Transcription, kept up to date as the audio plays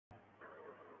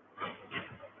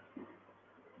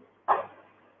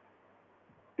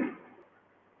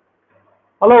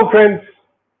Hello friends,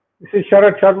 this is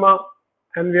Shharat Sharma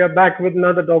and we are back with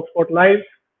another Dog Spot Live.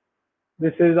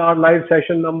 This is our live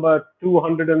session number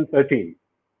 213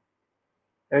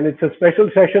 and it's a special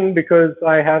session because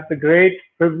I have the great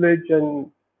privilege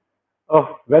of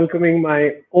welcoming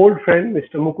my old friend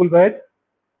Mr. Mukul Vaid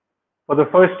for the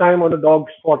first time on a Dog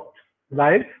Spot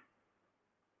Live.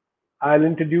 I'll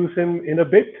introduce him in a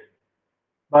bit,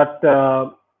 but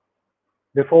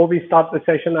before we start the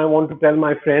session, I want to tell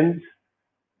my friends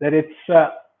that it's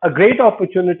a great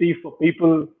opportunity for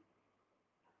people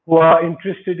who are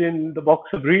interested in the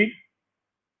boxer breed,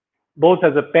 both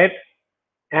as a pet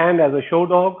and as a show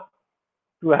dog,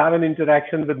 to have an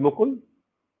interaction with Mukul.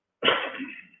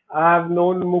 I've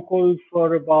known Mukul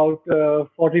for about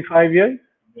 45 years.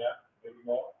 Yeah, maybe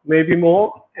more. Maybe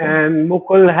more. And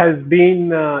Mukul has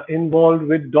been involved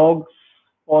with dogs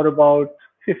for about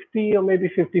 50 or maybe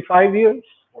 55 years.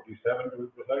 47 to be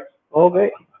precise.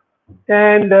 Okay.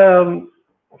 And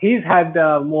he's had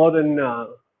more than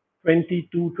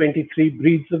 22, 23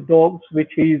 breeds of dogs,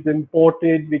 which he's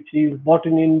imported, which he's bought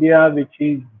in India, which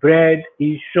he's bred,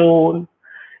 he's shown,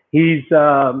 he's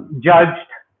judged.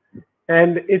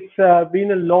 And it's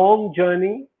been a long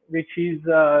journey, which he's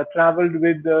traveled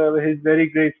with his very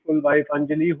graceful wife,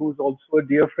 Anjeli, who's also a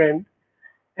dear friend.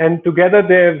 And together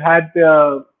they've had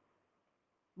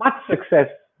much success,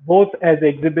 both as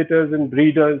exhibitors and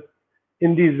breeders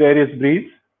in these various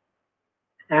breeds.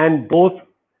 And both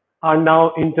are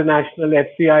now international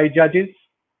FCI judges,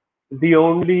 the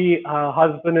only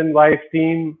husband and wife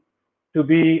team to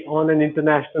be on an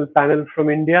international panel from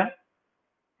India.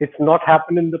 It's not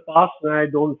happened in the past, and I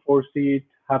don't foresee it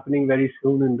happening very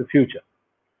soon in the future.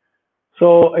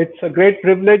 So it's a great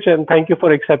privilege, and thank you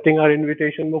for accepting our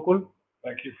invitation, Mukul.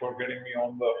 Thank you for getting me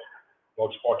on the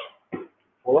Dog Spot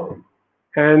forum.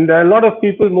 And a lot of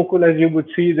people, Mukul, as you would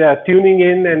see, they are tuning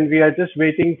in, and we are just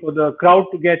waiting for the crowd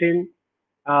to get in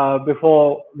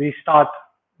before we start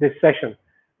this session.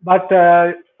 But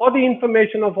for the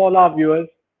information of all our viewers,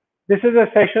 this is a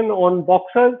session on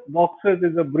boxers. Boxers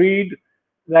is a breed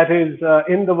that is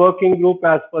in the working group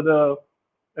as per the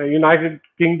United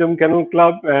Kingdom Kennel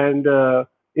Club, and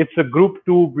it's a Group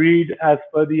 2 breed as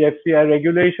per the FCI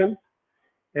regulations.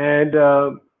 And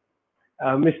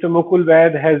Mr. Mukul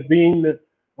Vaid has been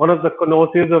one of the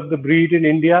connoisseurs of the breed in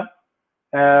India.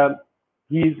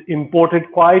 He's imported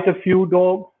quite a few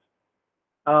dogs,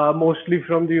 mostly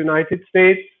from the United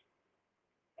States.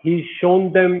 He's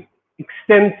shown them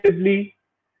extensively.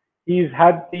 He's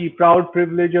had the proud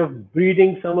privilege of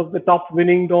breeding some of the top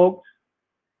winning dogs.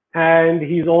 And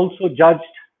he's also judged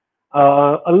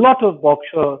a lot of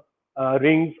boxer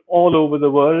rings all over the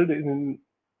world, in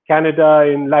Canada,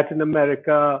 in Latin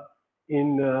America,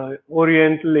 in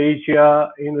Oriental Asia,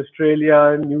 in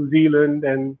Australia, New Zealand,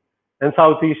 and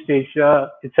Southeast Asia,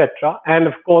 etc. And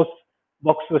of course,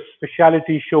 boxer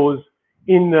speciality shows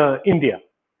in India.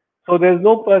 So there's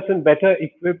no person better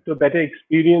equipped or better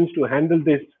experienced to handle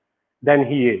this than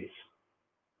he is.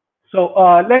 So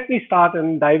let me start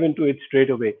and dive into it straight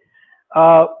away.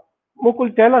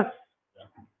 Mukul, tell us,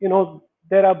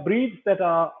 there are breeds that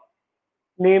are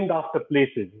named after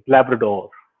places, Labrador,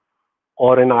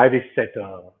 or an Irish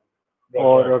setter,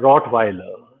 or a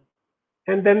Rottweiler.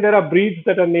 And then there are breeds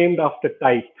that are named after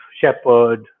type,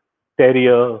 Shepherd,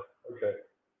 Terrier. Okay.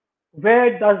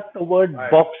 Where does the word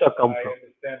boxer come from? I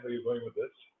understand where you're going with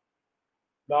this.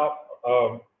 Now,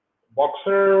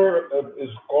 boxer is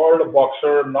called a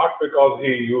boxer not because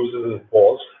he uses his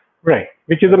paws. Right,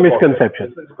 which is a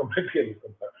misconception. This is completely a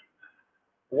misconception.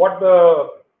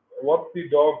 What the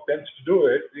dog tends to do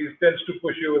is, he tends to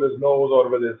push you with his nose or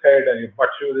with his head, and he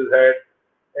butts you with his head,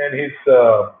 and he's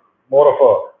more of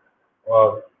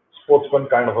a sportsman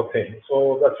kind of a thing.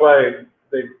 So that's why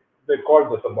they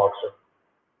called this a boxer.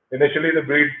 Initially, the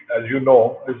breed, as you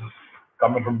know, is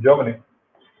coming from Germany,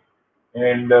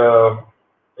 and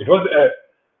it was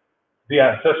the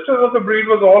ancestors of the breed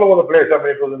was all over the place. I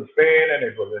mean, it was in Spain, and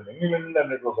it was in England,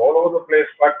 and it was all over the place,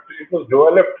 but it was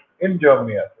developed in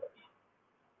Germany as well.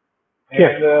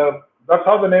 And that's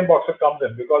how the name boxer comes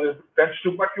in, because it tends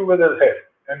to butt you with his head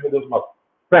and with his mouth.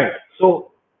 Right.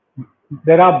 So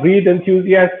there are breed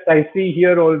enthusiasts I see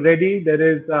here already. There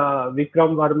is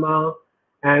Vikram Verma,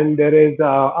 and there is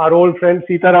our old friend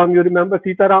Sitaram. You remember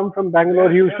Sitaram from Bangalore?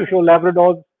 He used to show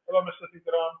Labradors. Hello, Mr.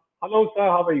 Sitaram. Hello, sir.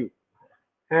 How are you?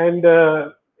 And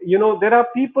there are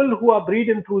people who are breed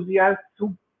enthusiasts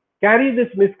who carry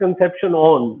this misconception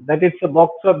on that it's a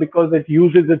boxer because it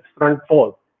uses its front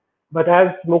paws. But as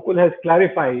Mukul has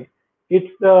clarified,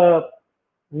 it's the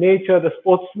nature, the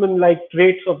sportsman-like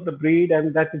traits of the breed,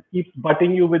 and that it keeps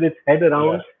butting you with its head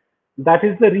around. Yes. That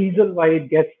is the reason why it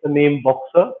gets the name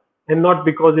boxer, and not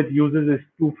because it uses its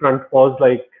two front paws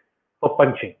like for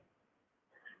punching.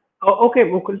 Oh, okay,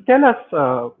 Mukul, tell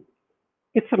us,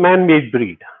 it's a man-made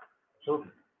breed. So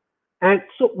And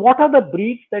so what are the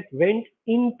breeds that went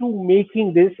into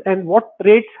making this, and what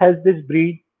traits has this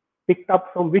breed picked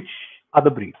up from which other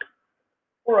breed?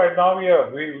 all right, now we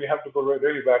have to go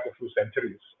really back a few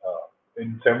centuries.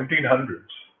 In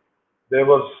 1700s, there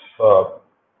was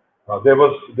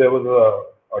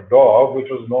a dog which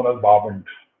was known as Barbant,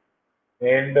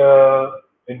 and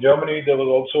in Germany there was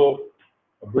also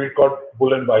a breed called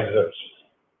Bull and Weisers.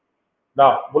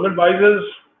 Now, Bull and Weisers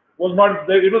was not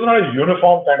it was not a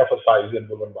uniform kind of a size in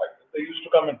Bull and Weisers. They used to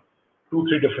come in two,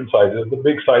 three different sizes: the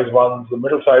big size ones, the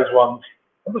middle size ones,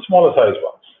 and the smaller size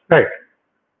ones. Right,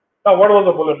 Now, what was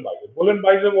a Bull and Weiser? Bull and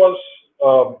Weiser was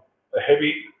a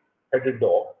heavy-headed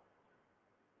dog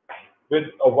with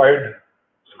a wide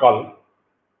skull,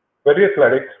 very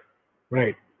athletic,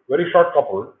 right, very short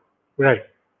couple. right.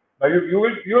 Now,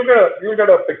 you'll get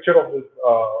a picture of this,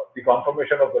 the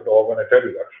conformation of the dog when I tell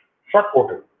you that.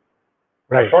 Short-coated,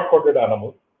 a Right, short-coated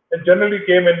animal, and generally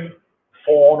came in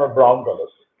fawn or brown colors.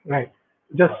 right.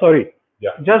 Just sorry.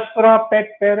 Yeah. Just for our pet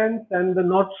parents and the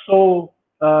not so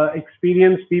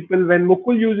experienced people, when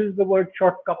Mukul uses the word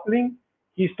short coupling,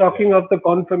 he's talking of the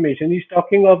conformation. He's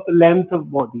talking of the length of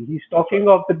body. He's talking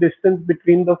of the distance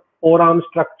between the forearm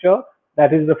structure,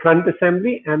 that is the front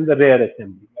assembly, and the rear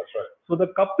assembly. That's right. So the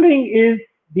coupling is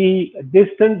the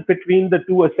distance between the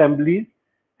two assemblies,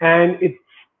 and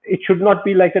it should not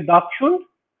be like a dachshund.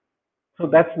 So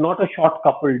that's not a short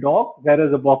coupled dog,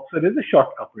 whereas a boxer is a short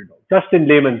coupled dog, just in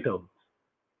layman terms.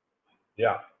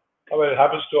 Yeah. I mean, it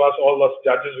happens to us, all us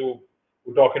judges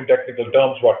who talk in technical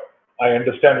terms, but I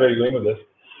understand where you're going with this.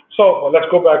 So let's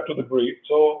go back to the breed.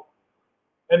 So,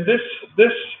 and this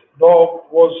dog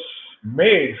was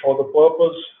made for the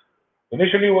purpose.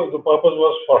 Initially, the purpose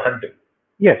was for hunting.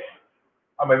 Yes,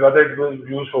 I mean, whether it was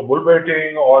used for bull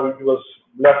baiting or it was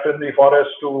left in the forest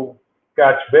to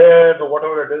catch bears or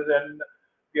whatever it is. And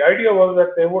the idea was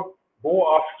that they would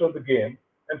go after the game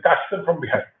and catch them from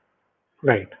behind.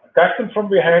 right, Catch them from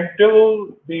behind till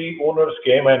the owners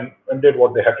came and did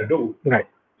what they had to do. right,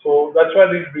 So that's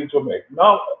why these breeds were made.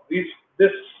 Now, this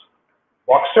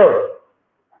boxer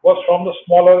was from the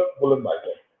smaller Bull and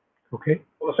Weiser. okay,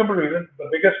 For the simple reason, the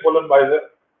biggest Bull and Weiser,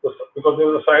 because there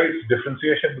was a size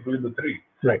differentiation between the three.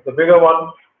 right. The bigger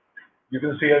one you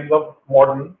can see in the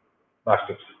modern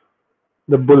Mastiffs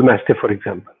The bull mastiff, for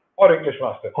example, or English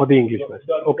Mastiff. or the English So mastiff.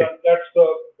 Okay, that's the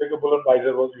bigger Bull and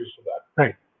Weiser was used for that.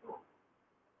 right,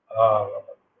 Uh,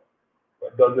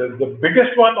 the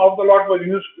biggest one of the lot was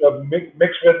used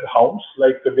mixed with hounds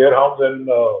like the deer hounds and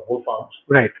wolfhounds,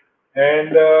 right.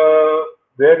 and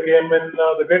there came in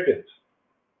the Great Danes.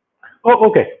 Oh,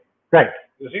 okay, right,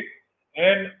 You see,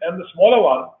 and the smaller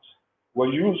ones were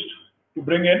used to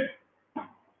bring in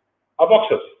our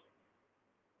boxers.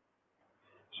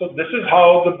 So this is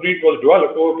how the breed was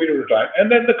developed over a period of time,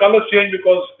 and then the colors changed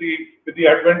because with the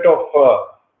advent of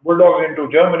bulldogs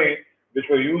into Germany, which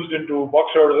were used into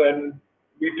boxers, and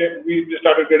we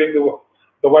started getting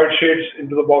the white shades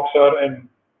into the boxer and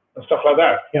stuff like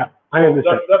that. yeah, I So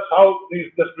understand. that's how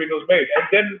this breed was made,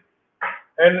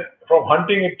 and from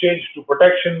hunting it changed to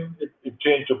protection. It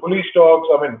changed to police dogs.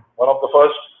 I mean, one of the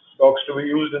first dogs to be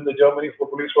used in the Germany for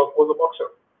police work was a boxer.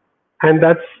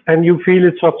 And you feel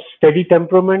it's of steady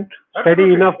temperament, steady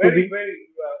Absolutely. enough to Very, be. very.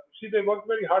 See, they work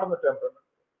very hard on the temperament.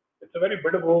 It's a very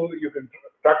biddable,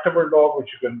 tractable dog which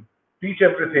you can teach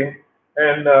everything,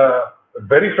 and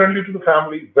very friendly to the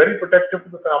family, very protective to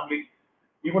the family,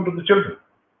 even to the children.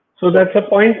 So that's a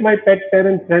point my pet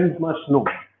parent friends must know.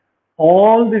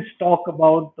 All this talk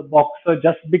about the boxer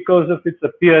just because of its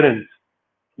appearance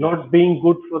not being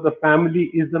good for the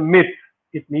family is a myth.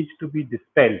 It needs to be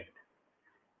dispelled.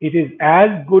 It is as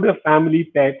good a family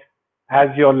pet as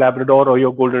your Labrador or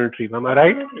your Golden Retriever. Am I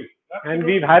right? Absolutely. And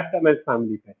we've had them as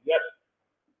family pets. Yes.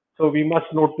 So we must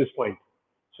note this point.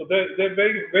 So they're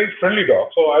very, very friendly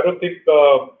dogs. So I don't think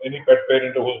any pet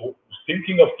parent who's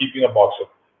thinking of keeping a boxer,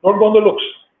 don't go on the looks.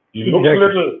 He looks a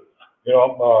little,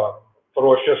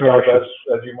 ferocious,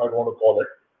 as you might want to call it.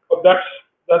 But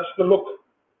that's the look.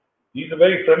 He's a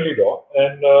very friendly dog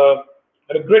and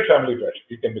a great family pet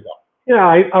he can become.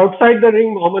 Yeah, outside the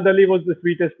ring, Muhammad Ali was the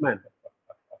sweetest man.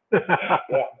 Yeah,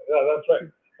 that's right.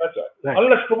 That's right. Right.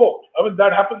 Unless provoked. I mean,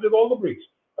 that happens with all the breeds.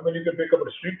 I mean, you can pick up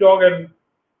a street dog, and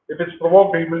if it's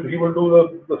provoked, he will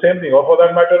do the same thing. Or for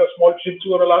that matter, a small Shih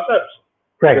Tzu or a Lhasa.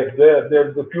 Right.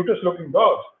 They're the cutest looking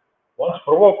dogs. Once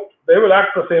provoked, they will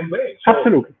act the same way. So,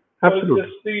 Absolutely. So Absolutely.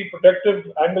 it's just the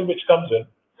protective angle which comes in.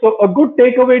 So a good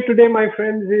takeaway today, my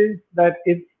friends, is that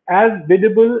it's as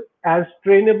biddable, as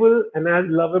trainable, and as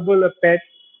lovable a pet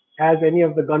as any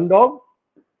of the gun dogs.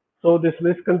 So this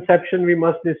misconception we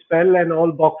must dispel, and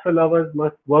all boxer lovers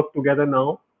must work together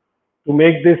now to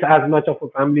make this as much of a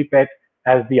family pet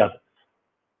as the others.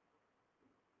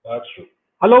 That's true.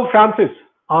 Hello, Francis.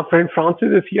 Our friend Francis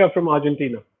is here from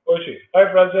Argentina. Oshi.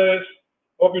 Hi, Francis.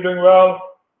 Hope you're doing well.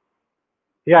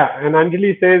 Yeah, and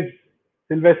Anjeli says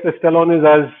Sylvester Stallone is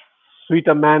as sweet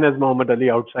a man as Muhammad Ali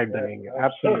outside the ring.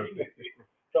 Absolutely.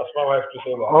 Trust my wife to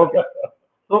say that. Okay.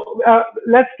 So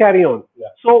let's carry on. Yeah.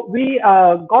 So we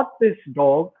got this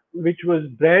dog which was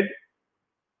bred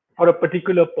for a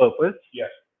particular purpose. Yes.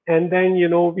 And then,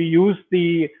 we used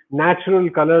the natural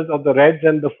colors of the reds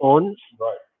and the fawns,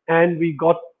 Right. and we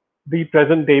got the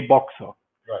present day boxer.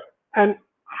 Right. And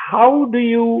how do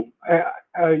you,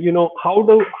 how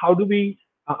do we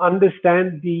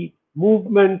understand the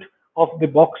movement of the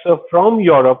boxer from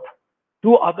Europe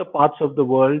to other parts of the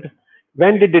world?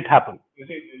 When did it happen? You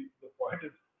see, the point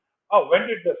is, when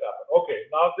did this happen? Okay,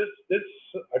 now this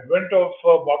advent of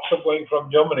boxer going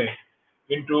from Germany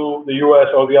into the US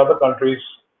or the other countries,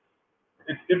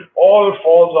 it all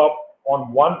falls up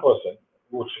on one person,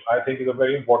 which I think is a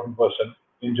very important person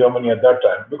in Germany at that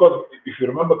time. Because if you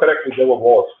remember correctly, there were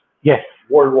wars. Yes.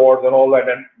 World wars and all that,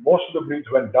 and most of the breeds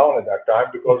went down at that time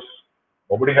because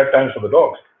nobody had time for the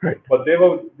dogs. Right. But they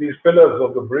were these pillars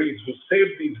of the breeds who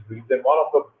saved these breeds, and one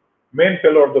of the main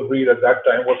pillar of the breed at that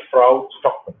time was Frau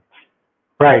Stockman.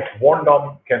 Right.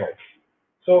 Gurgaon Kennel.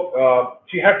 So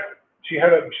she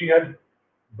had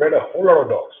bred a whole lot of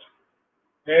dogs,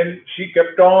 and she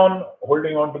kept on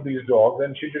holding on to these dogs,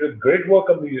 and she did a great work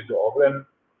on these dogs,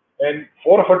 and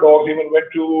four of her dogs even went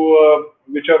to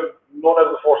which are known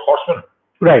as the Four Horsemen.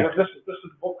 Right. This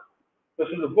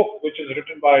is a book which is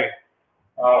written by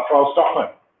Frau Stockman,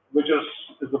 which is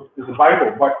a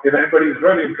Bible. But if anybody is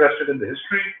really interested in the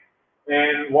history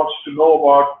and wants to know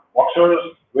about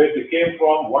boxers, where they came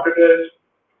from, what it is,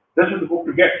 this is the book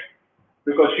to get,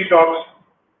 because she talks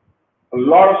a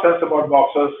lot of sense about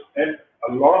boxers and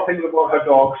a lot of things about her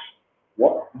dogs.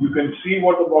 What you can see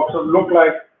what the boxers look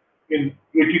like in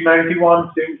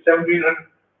 1891, 1700.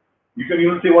 You can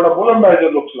even see what a Bull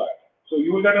Badger looks like. So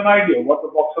you will get an idea what the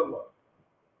boxers were.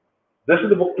 This is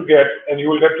the book to get, and you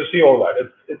will get to see all that.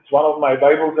 It's one of my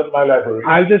Bibles in my library.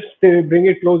 I'll just bring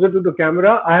it closer to the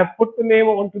camera. I have put the name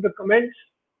onto the comments.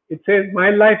 It says My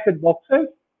Life with Boxers.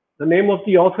 The name of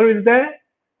the author is there,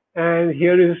 and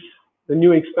here is the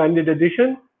new expanded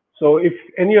edition. So if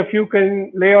any of you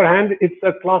can lay your hand, it's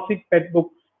a classic pet book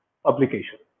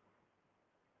publication.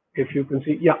 If you can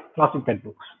see, yeah, classic pet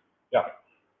books. Yeah.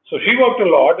 So she worked a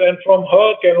lot, and from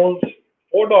her kennels,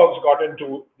 4 dogs got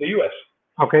into the US.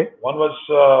 Okay. One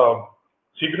was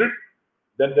Sigrid,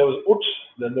 then there was Utz,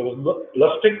 then there was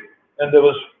Lustig, and there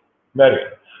was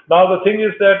Marion. Now the thing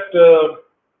is that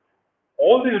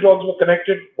all these dogs were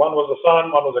connected. One was a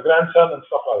son, one was a grandson, and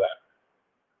stuff like that.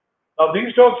 Now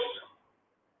these dogs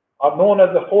are known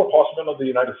as the 4 horsemen of the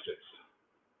United States.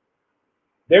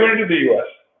 They went into the US.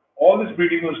 All this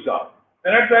breeding was done.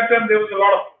 And at that time, there was a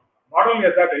lot of, not only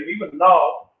at that time, even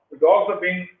now, the dogs are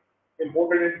being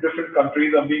imported in different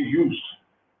countries and being used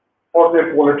for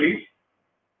their qualities.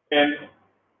 And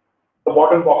the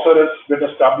modern boxer has been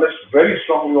established very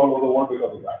strongly all over the world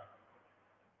because of that.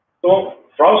 So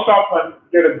Frau Stockman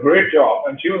did a great job,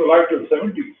 and she was alive till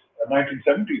 70s,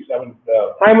 1970s.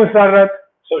 Hi, Musarrat.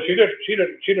 So she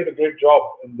did a great job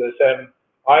in this, and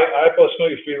I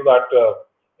personally feel that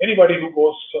anybody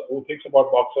who thinks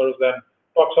about boxers and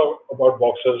talks about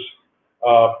boxers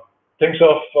thinks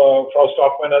of Frau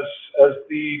Stockman as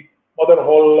the mother of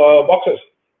all boxers,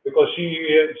 because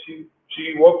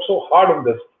she worked so hard on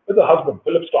this with her husband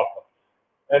Philip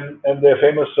Stockman and their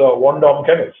famous Gurgaon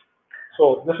kennels.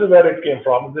 So this is where it came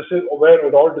from. This is where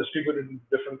it all distributed in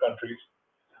different countries.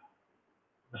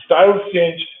 The styles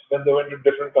changed when they went to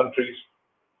different countries,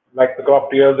 like the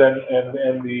crop ears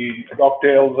and the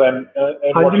dogtails and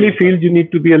Anjeli feels you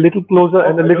need to be a little closer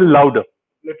and a little louder.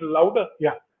 Little louder?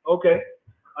 Yeah. Okay.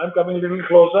 I'm coming a little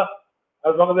closer,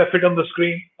 as long as I fit on the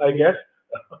screen, I guess.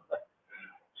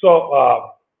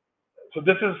 So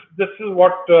this is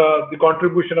what the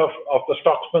contribution of the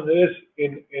Stockman is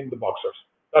in the boxers.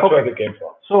 That's where they came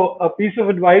from. So a piece of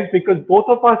advice, because both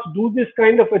of us do this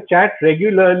kind of a chat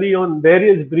regularly on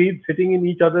various breeds sitting in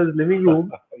each other's living room.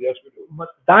 Yes, we do. But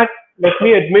that, let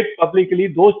me admit publicly,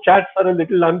 those chats are a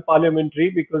little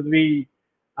unparliamentary, because we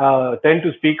tend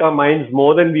to speak our minds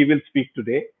more than we will speak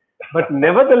today. But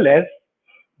nevertheless,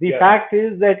 the fact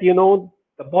is that,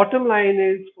 the bottom line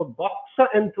is, for boxer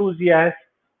enthusiasts,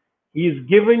 He's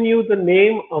given you the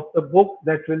name of the book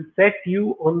that will set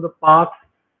you on the path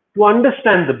to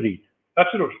understand the breed.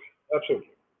 Absolutely. Absolutely.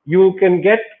 You can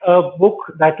get a book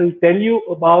that will tell you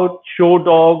about show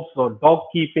dogs or dog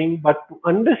keeping, but to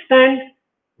understand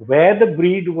where the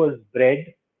breed was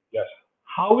bred, Yes.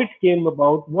 how it came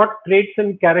about, what traits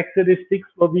and characteristics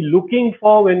were we looking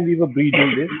for when we were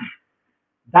breeding this,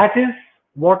 that is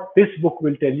what this book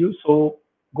will tell you. So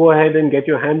go ahead and get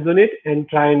your hands on it and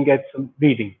try and get some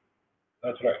reading.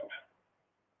 That's right.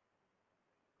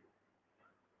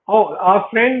 Oh, our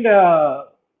friend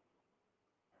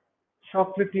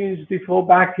Socrates before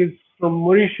back is from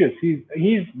Mauritius.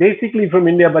 He's basically from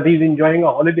India, but he's enjoying a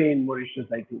holiday in Mauritius,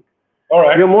 I think. All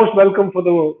right. You're most welcome for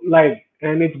the live,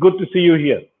 and it's good to see you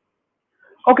here.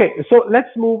 Okay, so let's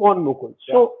move on, Mukul.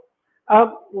 Yeah. So,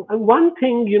 one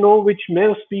thing which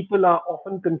most people are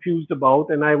often confused about,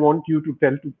 and I want you to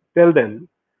tell them,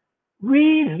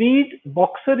 we read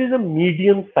Boxer is a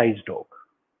medium-sized dog.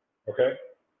 Okay.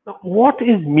 Now, what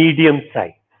is medium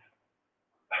size?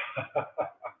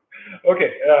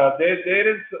 Okay.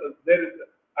 There is,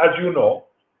 as you know,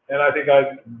 and I think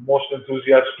most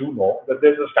enthusiasts do know that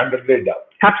there's a standard laid down.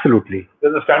 Absolutely.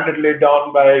 There's a standard laid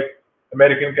down by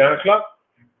American Kennel Club,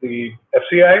 the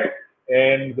FCI,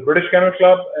 and the British Kennel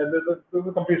Club, and there's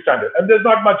a complete standard. And there's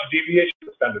not much deviation from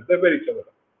the standard. They're very similar.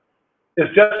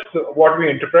 It's just what we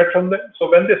interpret from them. So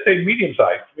when they say medium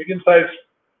size, a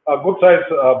good size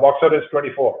boxer is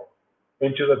 24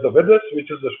 inches at the width, which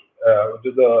is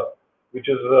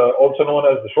also known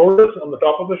as the shoulders, on the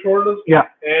top of the shoulders. Yeah.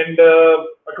 And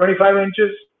 25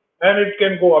 inches, and it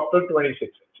can go up to 26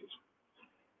 inches.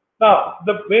 Now,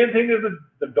 the main thing is that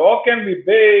the dog can be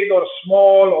big or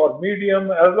small or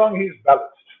medium as long as he's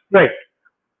balanced. Right.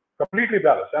 Completely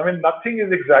balanced. I mean, nothing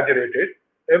is exaggerated.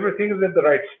 Everything is in the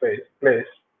right place,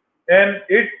 and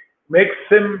it makes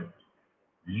him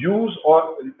use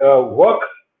or work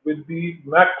with the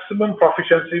maximum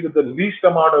proficiency with the least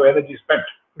amount of energy spent.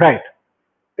 Right.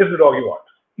 Is the dog you want.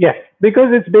 Yes,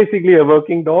 because it's basically a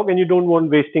working dog, and you don't want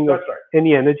wasting of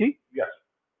any energy. Yes,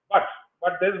 but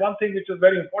there's one thing which is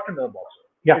very important in a boxer.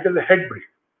 Yeah. It is a head breed.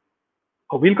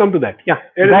 Oh, we'll come to that. Yeah.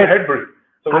 It is a head breed.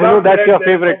 So I know that's your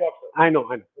favorite. No, I know.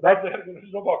 There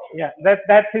is no boxer. Yeah,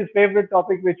 that's his favorite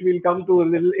topic, which we'll come to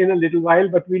in a little while.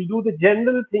 But we'll do the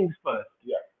general things first.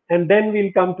 Yeah. And then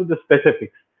we'll come to the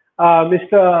specifics.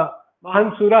 Mr.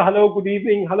 Mahansura, hello, good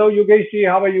evening. Hello, Yogesh ji,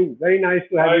 how are you? Very nice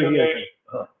to have you here.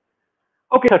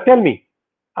 Okay, so tell me,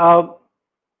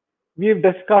 we've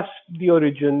discussed the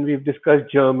origin, we've discussed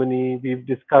Germany, we've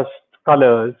discussed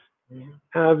colors,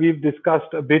 we've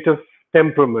discussed a bit of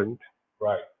temperament.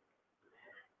 Right.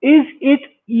 Is it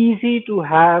easy to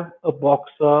have a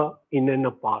boxer in an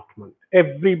apartment?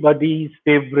 Everybody's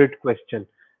favorite question.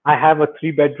 I have a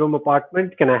 3-bedroom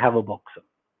apartment. Can I have a boxer?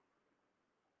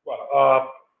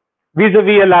 Well,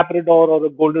 vis-a-vis a Labrador or a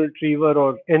Golden Retriever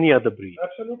or any other breed.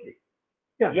 Absolutely.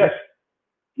 Yeah. Yes.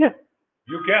 Yes.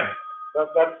 You can.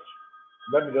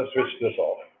 Let me just switch this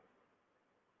off.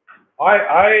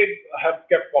 I have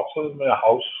kept boxers in my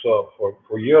house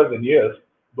for years and years,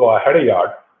 though I had a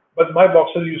yard. But my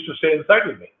boxers used to stay inside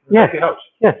with me, inside the house.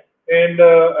 Yes. And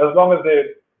as long as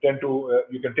they tend to,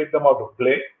 you can take them out to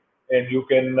play, and you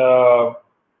can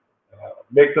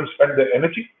make them spend their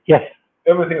energy. Yes.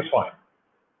 Everything is fine.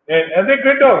 And they're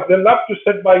great dogs. They love to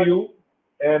sit by you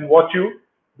and watch you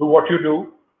do what you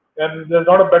do. And there's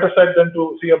not a better sight than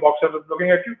to see a boxer looking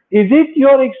at you. Is it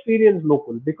your experience,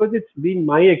 Mukul? Because it's been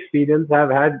my experience. I've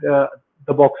had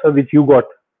the boxer which you got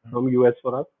from US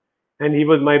for us. And he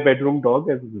was my bedroom dog,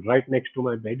 and right next to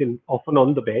my bed and often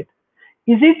on the bed.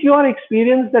 Is it your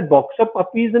experience that boxer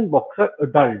puppies and boxer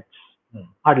adults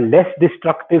are less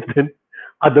destructive than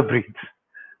other breeds?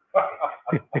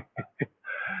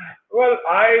 Well,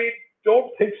 I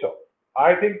don't think so.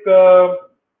 I think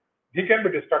he can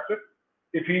be destructive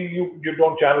if you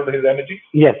don't channel his energy.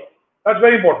 Yes. That's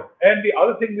very important. And the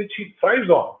other thing which he thrives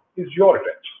on is your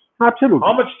attention. Absolutely.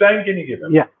 How much time can you give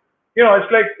him? Yeah. You know, it's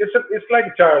like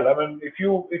a child. I mean, if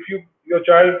your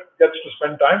child gets to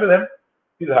spend time with him,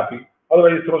 he's happy.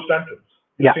 Otherwise, he throws tantrums.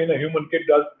 You've seen a human kid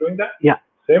doing that? Yeah.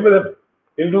 Same with him.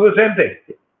 He'll do the same thing.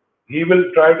 He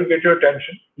will try to get your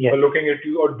attention by looking at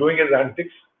you or doing his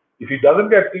antics. If he doesn't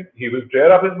get it, he will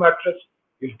tear up his mattress.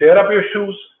 He'll tear up your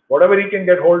shoes, whatever he can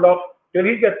get hold of, till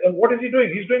he gets. And what is he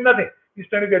doing? He's doing nothing. He's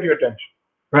trying to get your attention.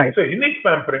 Right. So he needs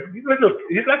pampering.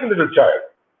 He's like a little child.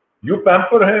 You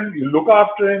pamper him, you look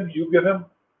after him, you give him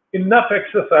enough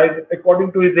exercise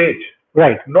according to his age.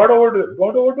 Right. Not overdo it.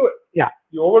 Don't overdo it. Yeah.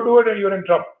 You overdo it and you're in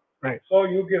trouble. Right. So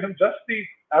you give him just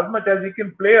as much as he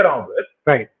can play around with.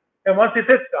 Right. And once he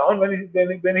sits down, when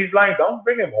he's lying down,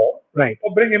 bring him home. Right.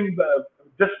 Or bring him,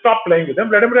 just stop playing with him,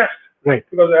 let him rest. Right.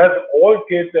 Because as all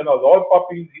kids and as all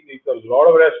puppies, he needs a lot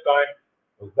of rest time.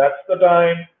 Because that's the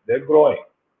time they're growing.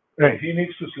 Right. He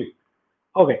needs to sleep.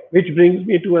 Okay. Which brings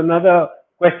me to another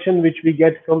question which we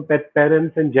get from pet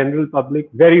parents and general public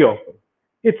very often.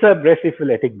 It's a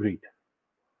brachyphyletic breed.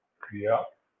 Yeah,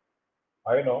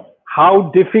 I know.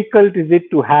 How difficult is it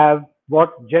to have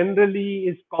what generally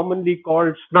is commonly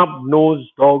called snub-nosed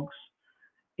dogs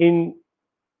in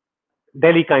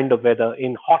Delhi kind of weather,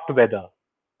 in hot weather?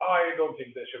 I don't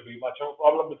think there should be much of a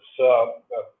problem.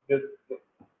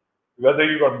 Whether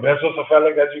you got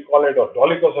mesocephalic, as you call it, or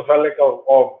dolichocephalic,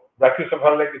 or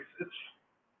brachycephalic,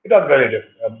 it does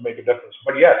make a difference.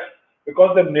 But yes,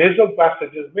 because the nasal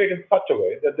passage is made in such a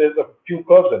way that there's a few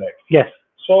curves in it. Yes.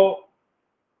 So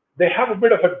they have a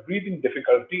bit of a breathing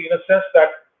difficulty in a sense that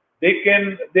they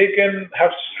can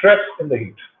have stress in the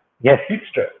heat. Yes. Heat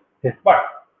stress. Yes. But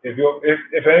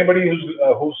if anybody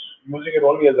who's using it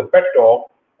only as a pet dog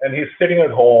and he's sitting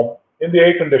at home in the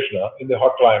air conditioner in the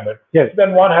hot climate, yes,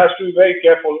 then one has to be very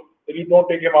careful that you don't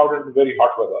take him out in very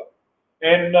hot weather,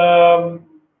 and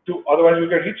otherwise you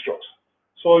get heat strokes.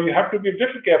 So you have to be a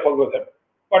little careful with him.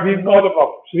 But we've got the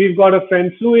problems. We've got a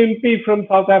friend, Sue Impey from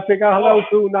South Africa. Hello,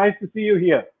 Sue. Nice to see you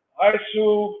here. Hi,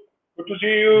 Sue. Good to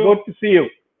see you. Good to see you.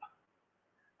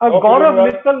 Gaurav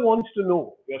Mittal wants to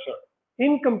know. Yes, sir.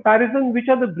 In comparison, which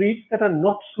are the breeds that are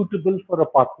not suitable for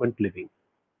apartment living?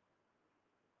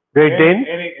 Great Dane?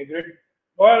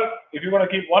 Well, if you want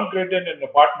to keep one Great Dane in an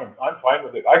apartment, I'm fine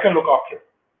with it. I can look after it.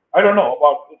 I don't know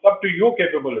it's up to your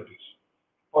capabilities.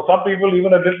 For some people,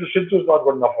 even a little Shih Tzu is not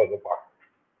good enough for the apartment.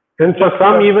 And for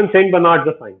some, even Saint Bernards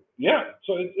are fine. Yeah,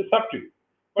 so it's up to you.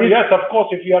 But yes, of course,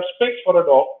 if you have space for a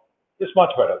dog, it's much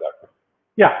better that way.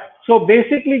 Yeah. So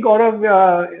basically, Gaurav,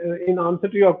 in answer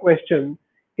to your question,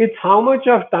 it's how much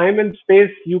of time and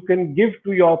space you can give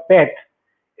to your pet.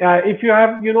 If you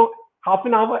have, half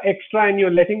an hour extra and you're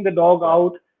letting the dog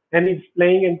out and he's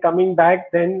playing and coming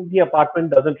back, then the apartment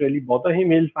doesn't really bother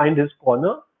him. He'll find his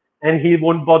corner and he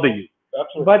won't bother you.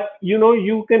 Absolutely. But,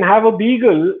 you can have a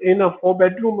beagle in a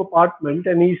 4-bedroom apartment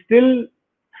and he's still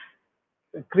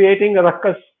creating a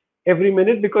ruckus every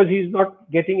minute because he's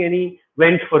not getting any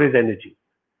vent for his energy.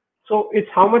 So it's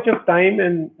how much of time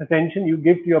and attention you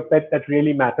give to your pet that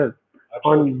really matters.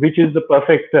 Absolutely. On which is the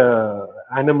perfect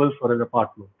animal for an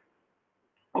apartment.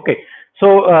 Okay,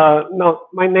 so now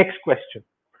my next question.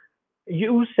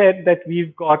 You said that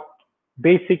we've got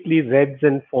basically reds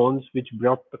and fawns which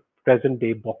brought the present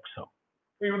day boxer.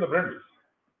 Even the brindles.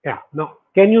 Yeah. Now,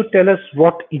 can you tell us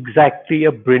what exactly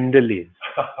a brindle is?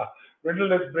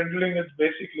 Brindling is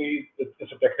basically,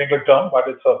 it's a technical term, but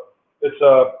it's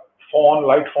a fawn,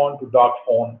 light fawn to dark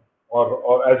fawn,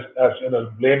 or as in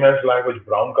a layman's language,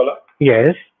 brown color.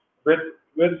 Yes. With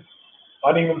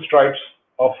uneven stripes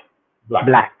of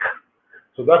black.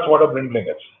 So that's what a brindling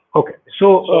is. Okay.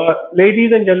 So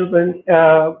ladies and gentlemen,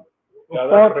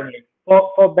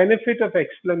 for benefit of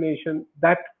explanation,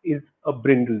 that is a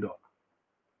brindle dog.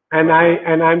 And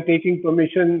I'm taking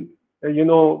permission,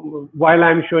 while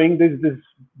I'm showing this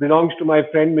belongs to my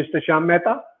friend Mr. Shyam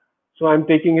Mehta. So I'm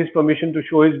taking his permission to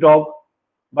show his dog.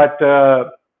 But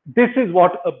this is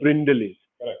what a brindle is.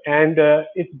 Correct. And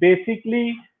it's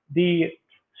basically the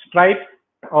stripe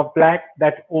of black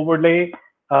that overlay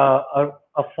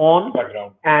a fawn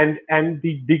background, and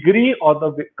the degree or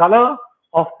the color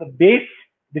of the base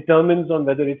determines on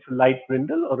whether it's a light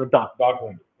brindle or a dark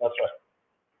brindle. That's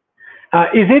right.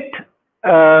 Is it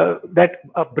that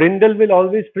a brindle will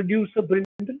always produce a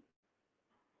brindle?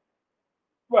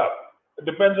 Well, it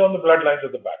depends on the bloodlines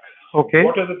at the back. Okay.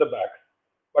 What is at the back?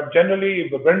 But generally,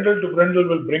 the brindle to brindle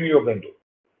will bring you a brindle.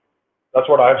 That's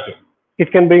what I've seen.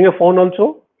 It can bring a fawn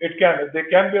also? It can. They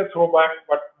can be a throwback,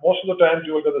 but most of the times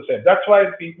you will get the same. That's why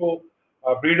people,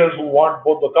 breeders who want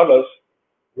both the colors,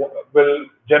 will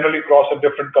generally cross a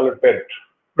different colored parent.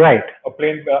 Right. A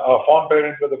fawn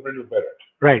parent with a brindle parent.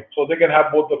 Right. So they can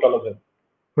have both the colors in.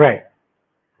 Right.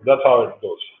 That's how it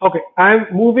goes. Okay. I'm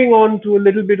moving on to a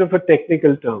little bit of a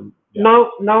technical term. Yeah.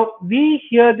 Now we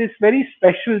hear this very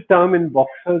special term in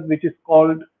boxers, which is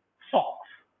called socks.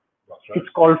 That's right. It's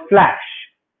called flash.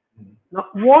 Now,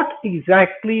 what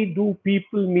exactly do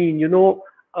people mean?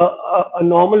 A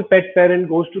normal pet parent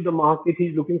goes to the market,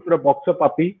 he's looking for a boxer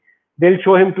puppy. They'll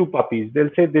show him 2 puppies. They'll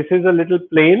say, this is a little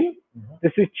plain,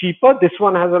 this is cheaper, this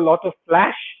one has a lot of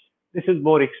flash, this is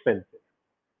more expensive.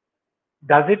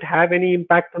 Does it have any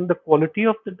impact on the quality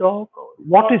of the dog?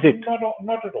 What is it? Not at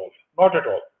all. Not at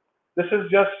all. This is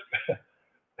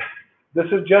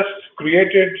just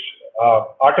created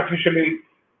artificially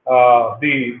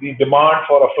the demand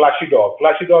for a flashy dog.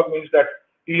 Flashy dog means that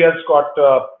he has got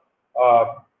a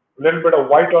little bit of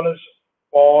white on his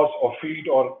paws or feet,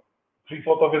 or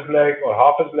three-fourths of his leg or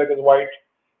half his leg is white,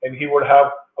 and he would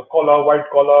have a collar, white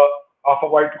collar, half a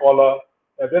white collar.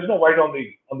 There's no white on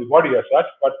the body as such,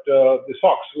 but the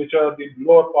socks, which are the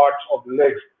lower parts of the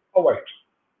legs, are white.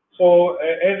 So,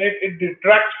 and it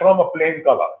detracts from a plain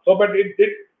color. So, but it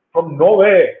from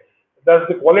nowhere does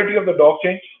the quality of the dog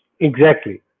change.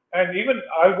 Exactly. And even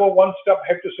I'll go one step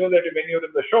ahead to say that when you're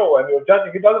in the show and you're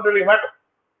judging, it doesn't really matter.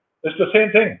 It's the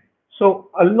same thing. So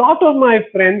a lot of my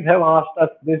friends have asked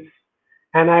us this,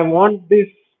 and I want this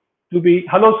to be.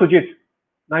 Hello, Sujit.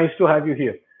 Nice to have you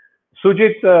here.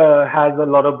 Sujit has a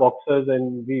lot of boxers,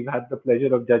 and we've had the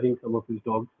pleasure of judging some of his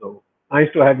dogs. So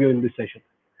nice to have you in this session.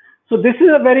 So this is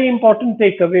a very important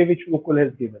takeaway which Mukul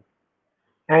has given.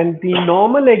 And the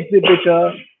normal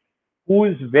exhibitor who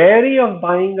is wary of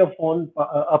buying a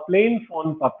plain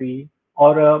fawn puppy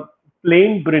or a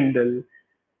plain brindle,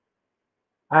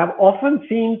 I've often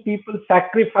seen people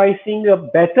sacrificing a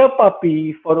better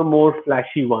puppy for a more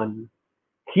flashy one.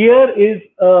 Here is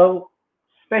a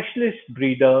specialist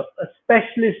breeder, a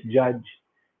specialist judge,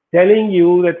 telling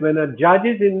you that when a judge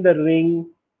is in the ring,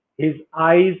 his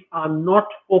eyes are not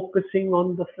focusing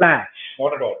on the flash.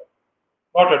 Not at all.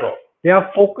 Not at all. They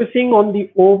are focusing on the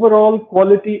overall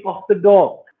quality of the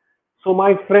dog. So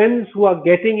my friends who are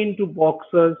getting into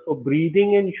boxers for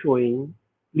breeding and showing,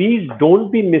 please don't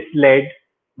be misled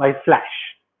by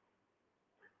flash.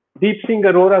 Deep Singh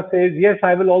Arora says, yes,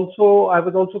 I was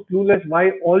also clueless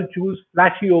why all choose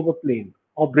flashy over plain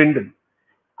or brindle.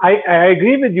 I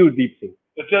agree with you, Deep Singh.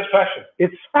 It's just fashion.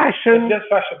 It's fashion. It's just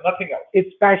fashion, nothing else.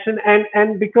 It's fashion.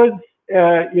 And because,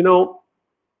 let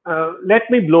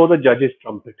me blow the judge's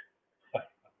trumpet.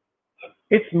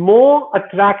 It's more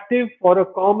attractive for a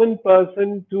common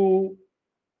person to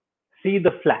see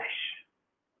the flash.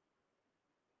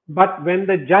 But when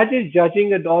the judge is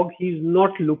judging a dog, he's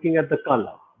not looking at the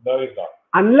color. No, he's not.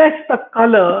 Unless the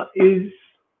color is,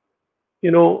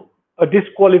 a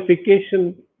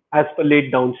disqualification as per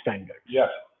laid down standards. Yes.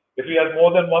 If he has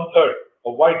more than 1/3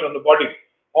 of white on the body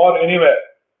or anywhere,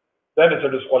 then it's a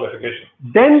disqualification.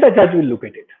 Then the judge will look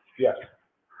at it. Yes.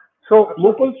 So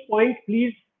Mukul's point,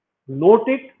 please note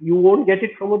it. You won't get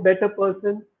it from a better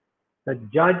person. The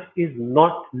judge is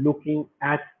not looking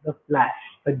at the flash.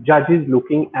 The judge is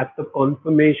looking at the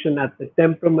conformation, at the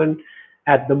temperament,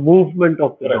 at the movement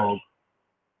of the dog.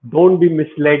 Don't be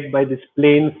misled by this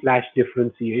plain flash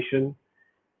differentiation.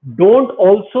 Don't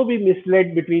also be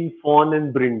misled between fawn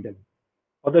and brindle.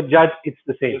 For the judge, it's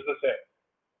the same. It's the same.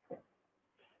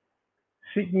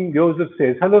 Seeking Joseph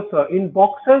says, hello sir, in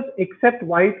boxers except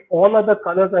white, all other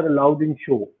colors are allowed in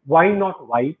show. Why not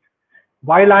white?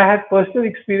 While I had personal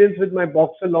experience with my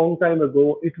boxer long time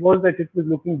ago, it was that it was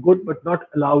looking good but not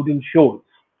allowed in shows.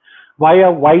 Why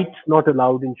are whites not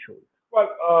allowed in shows? Well,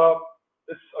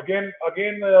 it's again a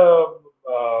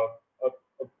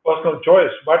personal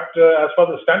choice, but as far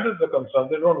as the standards are concerned,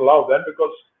 they don't allow them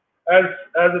because as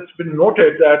it's been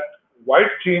noted that white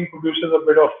gene produces a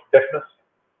bit of deafness,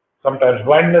 sometimes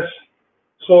blindness,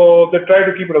 so they try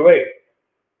to keep it away.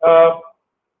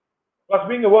 Plus,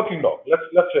 being a working dog,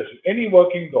 let's face it, any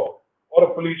working dog or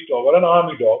a police dog or an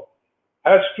army dog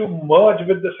has to merge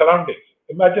with the surroundings.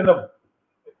 Imagine if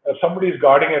somebody is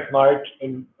guarding at night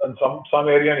in some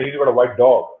area and he's got a white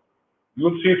dog.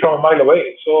 You'll see it from a mile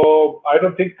away. So I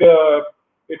don't think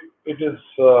it's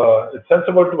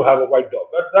sensible to have a white dog.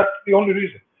 That's the only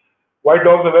reason. White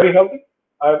dogs are very healthy.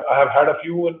 I have had a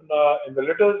few in the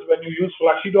litters. When you use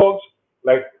flashy dogs,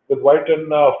 like with white and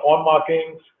fawn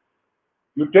markings,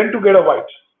 you tend to get a white.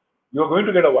 You're going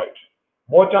to get a white.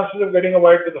 More chances of getting a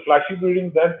white with the flashy breeding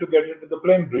than to get it with the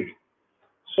plain breeding.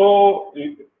 So,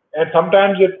 and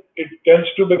sometimes it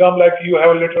tends to become like you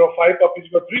have a litter of 5 puppies,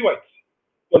 you got 3 whites.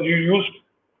 Because you used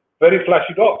very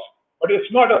flashy dogs. But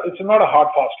it's not a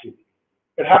hard fast rule.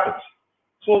 It happens.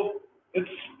 So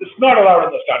it's not allowed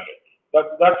in the standard.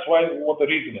 That's what the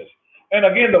reason is. And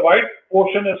again, the white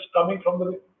portion is coming from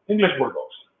the English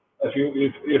bulldogs.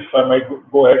 If I might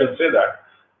go ahead and say that,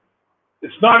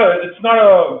 it's not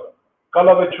a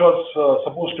color which was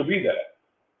supposed to be there.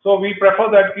 So we prefer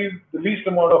that the least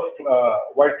amount of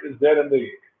white is there in the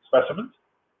specimens,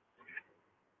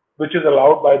 which is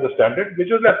allowed by the standard, which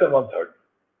is less than 1/3,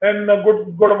 and a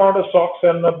good amount of socks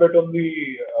and a bit on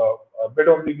the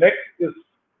neck is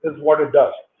what it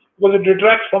does, because it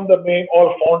detracts from the main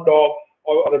all fawn dog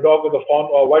or a dog with a fawn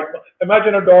or white.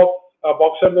 Imagine a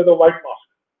boxer with a white mask.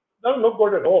 Doesn't look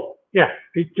good at all. Yeah,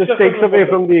 it just takes away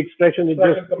from the expression.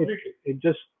 It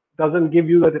just doesn't give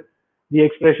you the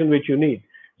expression which you need.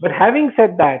 But having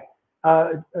said that,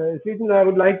 Sridhar, I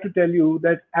would like to tell you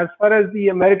that as far as the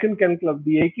American Kennel Club,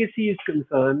 the AKC is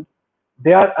concerned,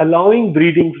 they are allowing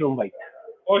breeding from white.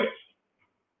 Oh yes,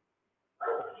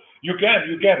 you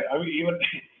can. I mean, even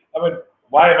I mean,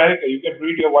 why America? You can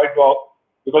breed your white dog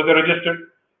because they're registered.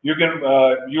 You can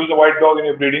use a white dog in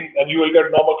your breeding, and you will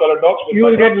get normal colored dogs. You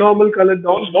will get normal colored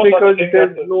dogs no because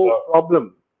there's no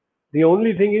problem. The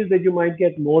only thing is that you might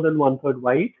get more than 1/3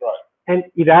 white, Right. and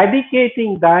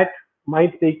eradicating that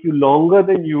might take you longer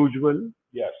than usual.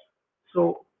 Yes.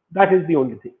 So that is the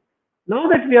only thing. Now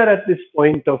that we are at this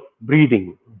point of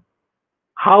breeding,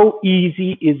 how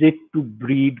easy is it to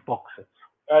breed boxers?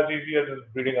 As easy as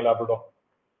breeding a Labrador.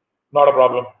 Not a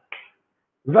problem.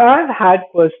 I've had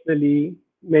personally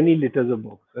many litters of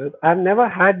boxers. I've never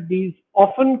had these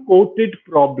often quoted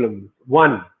problems.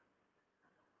 One,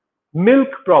 milk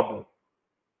problem.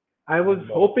 I was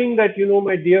No. hoping that,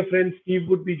 my dear friend Steve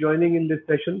would be joining in this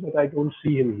session, but I don't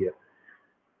see him here.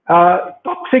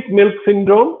 Toxic milk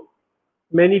syndrome.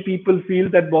 Many people feel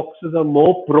that boxers are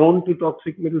more prone to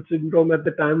toxic milk syndrome at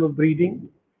the time of breeding.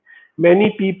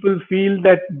 Many people feel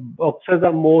that boxers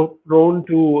are more prone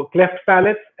to cleft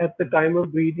palates at the time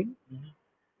of breeding.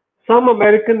 Some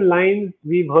American lines,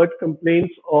 we've heard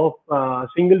complaints of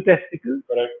single testicles.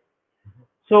 Correct.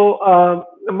 So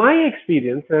my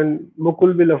experience, and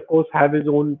Mukul will of course have his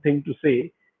own thing to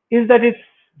say, is that it's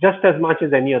just as much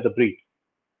as any other breed.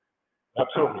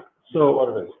 Absolutely. So what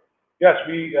it is. Yes,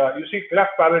 you see,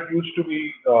 cleft palate used to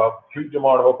be a huge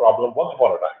amount of a problem once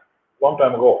upon a time, long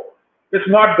time ago. It's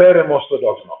not there in most of the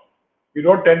dogs now. You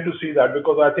don't tend to see that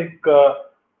because I think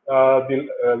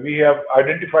we have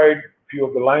identified few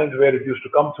of the lines where it used to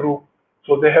come through.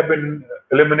 So they have been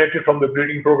eliminated from the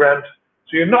breeding programs.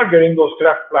 So you're not getting those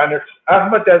cleft planets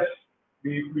as much as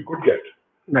we could get.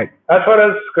 Right. As far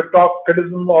as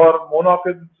cryptorchidism or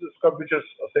monarchism, which is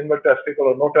a single testicle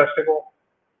or no testicle,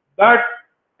 that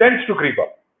tends to creep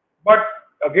up. But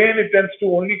again, it tends to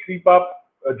only creep up,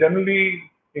 generally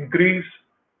increase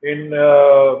in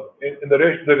the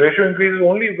ratio. The ratio increases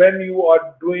only when you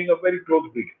are doing a very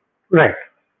close breeding. Right.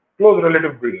 Close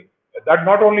relative breeding. That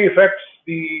not only affects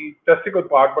the testicle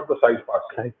part, but the size part,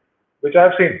 Right. which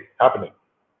I've seen happening.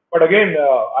 But again,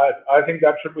 I think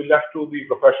that should be left to the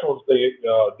professionals,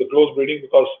 the close breeding,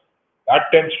 because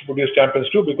that tends to produce champions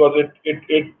too, because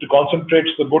it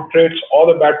concentrates the good traits or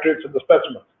the bad traits in the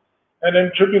specimen. And then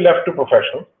it should be left to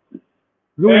professionals.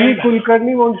 Ruhi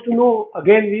Kulkarni wants to know,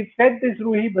 again, we've said this,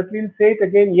 Ruhi, but we'll say it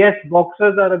again. Yes,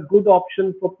 boxers are a good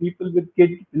option for people with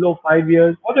kids below 5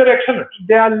 years. Oh, they're excellent.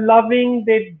 They are loving.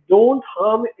 They don't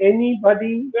harm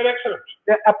anybody. They're excellent.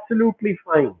 They're absolutely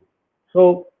fine.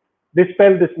 So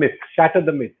dispel this myth, shatter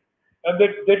the myth. And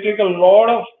they take a lot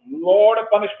of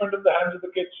punishment in the hands of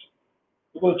the kids.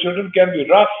 Because children can be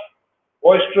rough,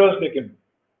 boisterous, they can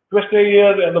twist their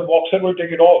ears, and the boxer will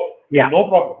take it all. Yeah. No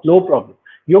problem. No problem.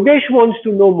 Yogesh wants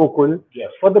to know, Mukul,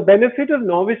 Yes. for the benefit of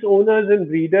novice owners and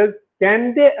breeders,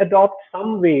 can they adopt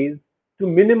some ways to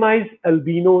minimize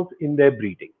albinos in their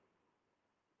breeding?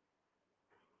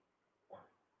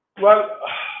 Well,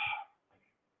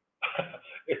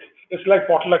 it's like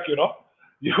potluck,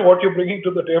 what you're bringing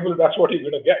to the table, that's what you're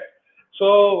going to get.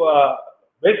 So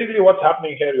basically what's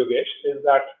happening here, Yogesh, is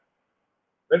that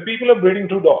when people are breeding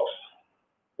two dogs,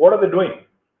 what are they doing?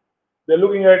 They're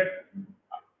looking at,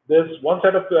 there's one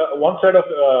set of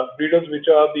breeders which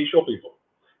are the show people.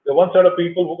 There's one set of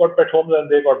people who got pet homes and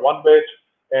they got one pet,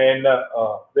 and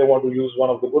they want to use one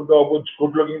of the good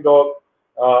looking dog,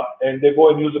 and they go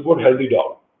and use a good healthy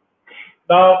dog.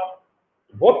 Now,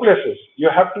 both places, you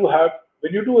have to have,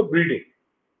 when you do a breeding,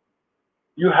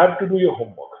 you have to do your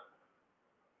homework.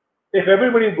 If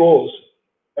everybody goes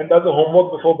and does the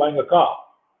homework before buying a car,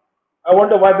 I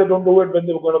wonder why they don't do it when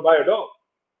they were going to buy a dog.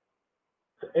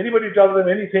 Anybody tells them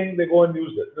anything, they go and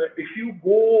use it. If you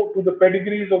go to the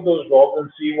pedigrees of those dogs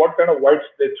and see what kind of whites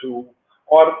they threw,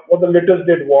 or what the litters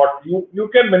did what, you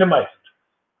can minimize it.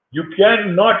 You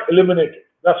cannot eliminate it.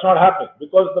 That's not happening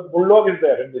because the bulldog is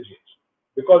there in the genes.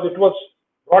 Because it was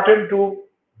brought in to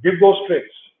give those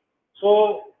traits.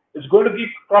 So it's going to keep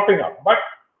cropping up, but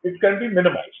it can be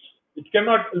minimized. It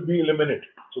cannot be eliminated.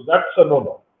 So that's a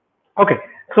no-no. Okay.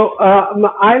 So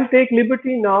I'll take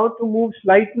liberty now to move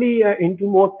slightly into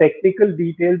more technical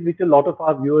details, which a lot of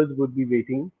our viewers would be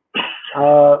waiting.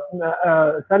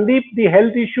 Sandeep, the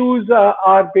health issues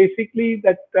are basically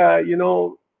that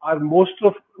are most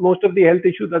of the health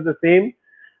issues are the same.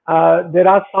 There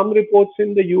are some reports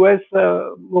in the US,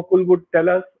 Mukul would tell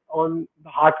us, on the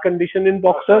heart condition in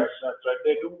boxers. That's right.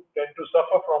 They do tend to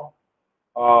suffer from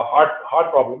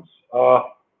heart problems.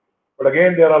 But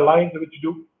again, there are lines which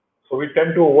do. So we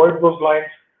tend to avoid those lines.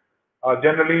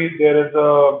 Generally, there is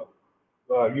a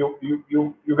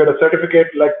you get a certificate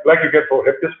like you get for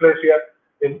hip dysplasia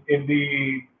in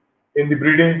the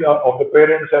breeding of the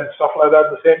parents and stuff like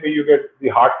that. The same way you get the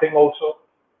heart thing also,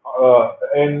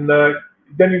 and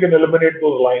then you can eliminate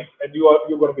those lines, and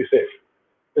you're going to be safe.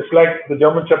 It's like the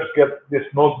German Shepherds get this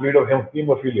nosebleed of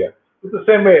hemophilia. It's the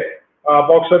same way.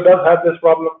 Boxer does have this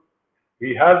problem.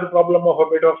 He has the problem of a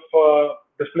bit of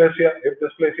dysplasia, hip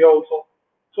dysplasia also.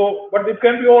 So, but it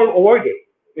can be all avoided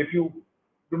if you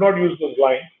do not use those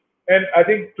lines. And I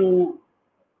think to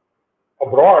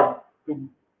abroad, to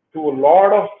a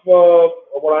lot of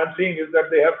what I'm seeing is that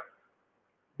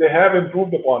they have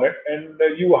improved upon it, and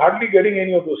you hardly getting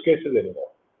any of those cases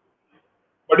anymore.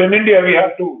 But in India, we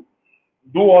have to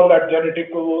do all that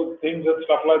genetical things and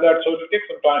stuff like that. So it will take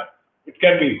some time. It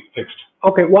can be fixed.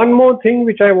 Okay, one more thing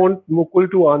which I want Mukul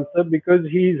to answer, because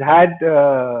he's had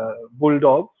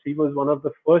bulldogs. He was one of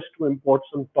the first to import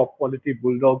some top quality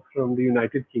bulldogs from the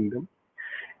United Kingdom.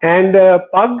 And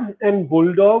pugs and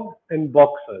bulldogs and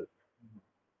boxers,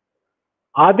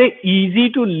 are they easy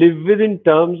to live with in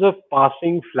terms of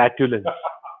passing flatulence?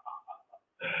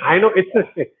 I know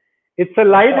it's a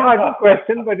light-hearted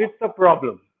question, but it's a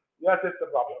problem. Yes, it's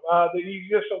a problem. The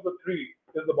easiest of the three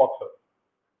is the boxer.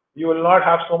 You will not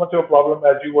have so much of a problem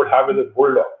as you would have with a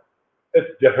bulldog. It's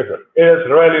difficult. It is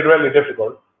really, really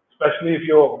difficult, especially if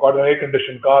you've got an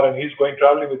air-conditioned car and he's going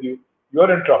traveling with you.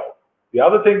 You're in trouble. The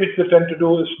other thing which they tend to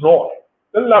do is snore.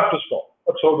 They love to snore,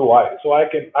 but so do I. So I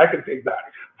can take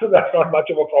that. So that's not much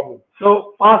of a problem.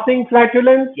 So passing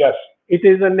flatulence, yes, it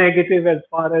is a negative as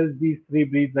far as these three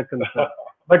breeds are concerned.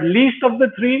 But least of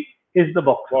the three is the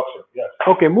boxer. Boxer, yes.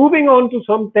 Okay, moving on to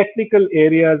some technical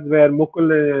areas where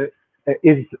Mukul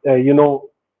is,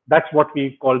 that's what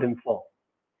we called him for.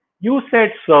 You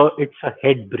said, sir, it's a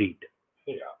head breed.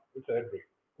 Yeah, it's a head breed.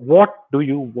 What do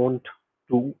you want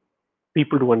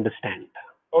people to understand?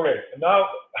 Okay, now,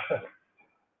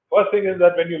 first thing is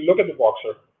that when you look at the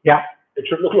boxer, yeah, it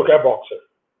should look like a boxer.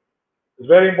 It's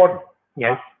very important.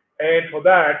 Yes. And for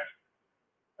that,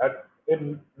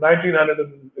 in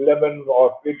 1911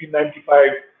 or 1895,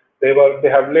 they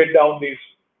have laid down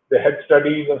the head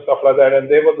studies and stuff like that, and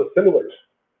they were the silhouettes,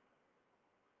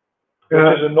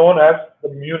 which is known as the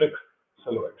Munich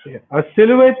silhouette. Yeah. A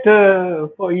silhouette,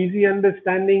 for easy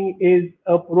understanding, is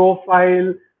a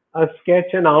profile, a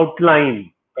sketch, an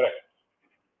outline. Correct.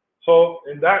 So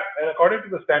in that, and according to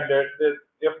the standard, if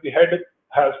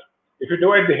you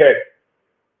divide the head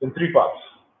in three parts.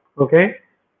 Okay.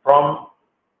 From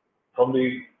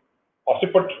the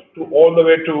occiput to all the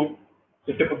way to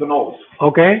the tip of the nose.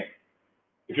 Okay.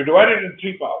 If you divide it in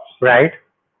three parts, right,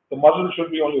 the muzzle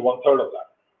should be only 1/3 of that.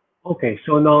 Okay.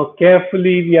 So now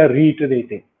carefully we are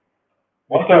reiterating.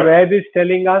 Mr. Vaid is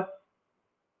telling us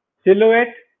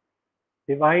silhouette,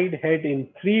 divide head in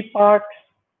three parts.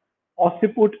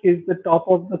 Occiput is the top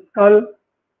of the skull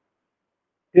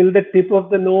till the tip of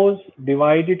the nose,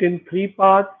 divide it in three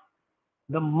parts.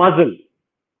 The muzzle.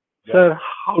 Yes. Sir,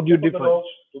 how do you define? Tip of the nose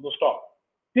to the stop.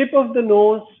 Tip of the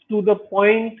nose to the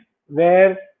point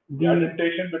where the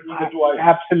indentation between the two eyes.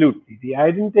 Absolutely. The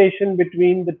indentation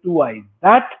between the two eyes.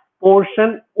 That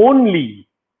portion only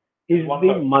is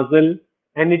the muzzle,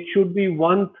 and it should be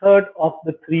 1/3 of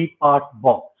the three-part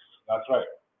box. That's right.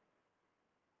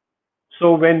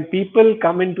 So when people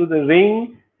come into the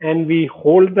ring and we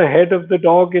hold the head of the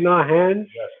dog in our hands,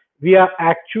 yes, we are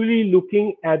actually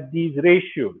looking at these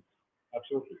ratios.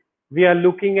 Absolutely. We are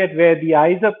looking at where the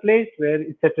eyes are placed, where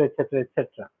etc., etc.,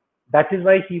 etc. That is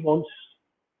why he wants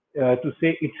to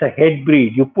say it's a head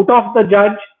breed. You put off the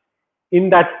judge in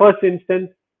that first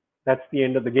instance, that's the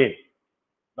end of the game.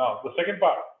 Now, the second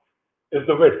part is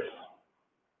the width.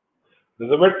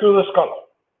 There's a width to the skull,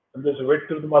 and there's a width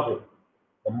to the muzzle.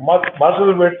 The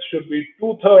muzzle width should be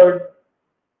 2/3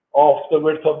 of the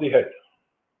width of the head.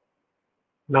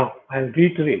 Now, I'll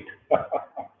reiterate.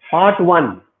 Part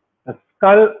 1, the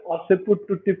skull, occiput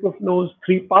to tip of nose,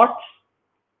 3 parts.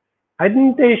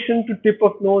 Indentation to tip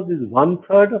of nose is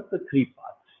 1/3 of the 3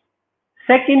 parts.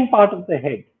 Second part of the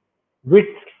head,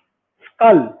 width,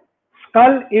 skull.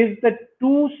 Skull is the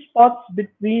 2 spots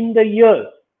between the ears.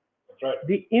 That's right.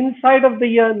 The inside of the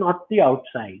ear, not the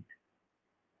outside.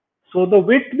 So the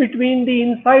width between the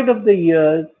inside of the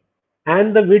ears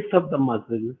and the width of the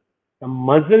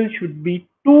muzzle should be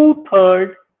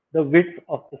 2/3 the width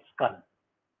of the skull.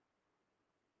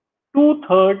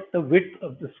 2/3 the width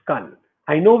of the skull.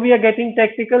 I know we are getting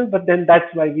technical, but then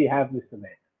that's why we have Mr.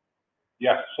 Vaid.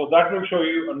 Yes, so that will show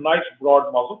you a nice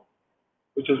broad muzzle,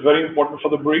 which is very important for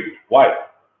the breed. Why?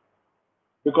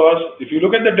 Because if you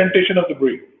look at the dentation of the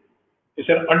breed, it's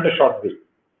an undershot breed.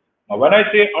 Now, when I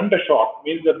say undershot,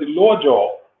 means that the lower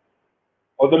jaw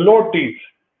or the lower teeth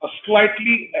are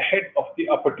slightly ahead of the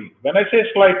upper teeth. When I say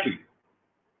slightly,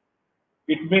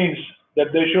 it means that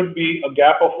there should be a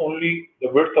gap of only the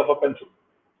width of a pencil.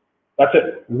 That's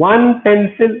it. One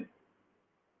pencil,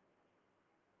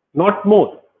 not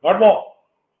more. Not more.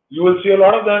 You will see a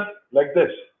lot of them like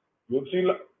this. You will see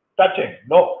touching.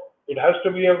 No, it has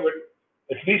to be a width,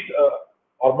 at least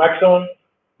or maximum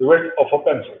the width of a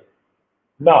pencil.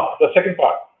 Now, the second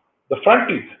part, the front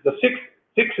teeth, the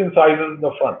six incisors in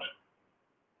the front,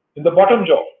 in the bottom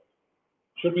jaw,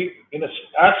 should be in as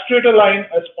straight a line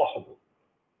as possible.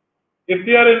 If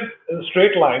they are in a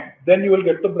straight line, then you will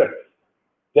get the breadth.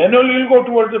 Then only you will go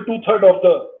towards the 2/3 of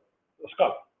the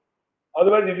skull.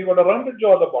 Otherwise, if you got a rounded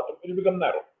jaw at the bottom, it will become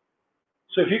narrow.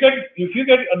 So if you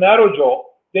get a narrow jaw,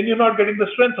 then you're not getting the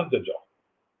strength of the jaw.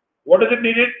 What is it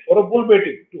needed for a bull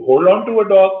baiting? To hold on to a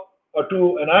dog or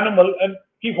to an animal and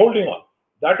keep holding on.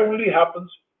 That only happens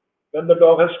when the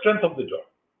dog has strength of the jaw.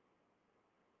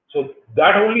 So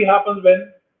that only happens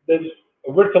when there's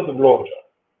a width of the lower jaw.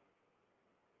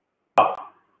 Now,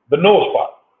 the nose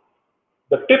part.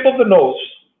 The tip of the nose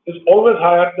is always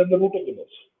higher than the root of the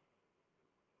nose.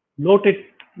 Note it,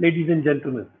 ladies and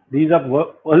gentlemen. These are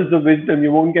words of wisdom.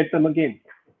 You won't get them again.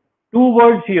 Two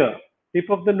words here. Tip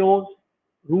of the nose,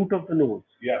 root of the nose.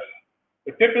 Yes.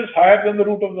 The tip is higher than the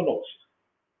root of the nose.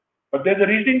 But there's a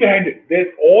reasoning behind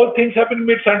it. All things have been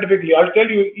made scientifically. I'll tell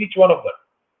you each one of them.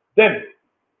 Then,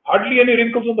 hardly any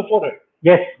wrinkles on the forehead.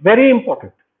 Yes, very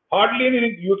important. Hardly any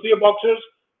wrinkles. You see a boxer's,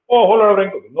 oh, a whole lot of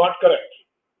wrinkles. Not correct.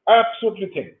 Absolutely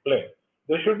thin, plain.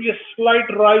 There should be a slight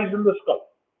rise in the skull.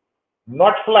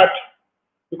 Not flat,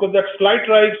 because that slight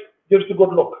rise gives the good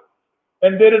look.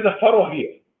 And there is a furrow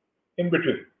here, in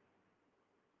between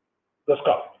the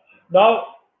skull.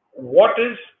 Now, what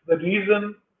is the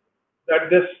reason that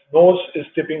this nose is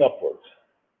tipping upwards?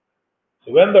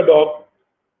 So when the dog,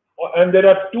 and there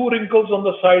are two wrinkles on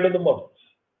the side of the muscles.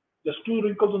 There's two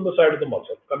wrinkles on the side of the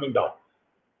muscle coming down.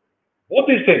 Both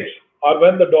these things are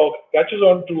when the dog catches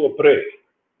on to a prey,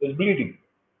 there's bleeding.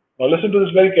 Now listen to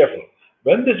this very carefully.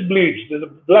 When this bleeds, there's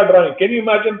blood running. Can you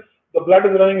imagine the blood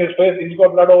is running in his face? He's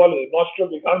got blood all over his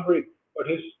nostrils, he can't breathe. But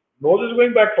his nose is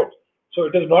going backwards. So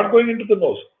it is not going into the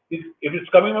nose. If it's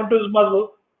coming onto his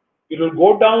muzzle, it will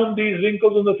go down these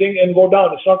wrinkles in the thing and go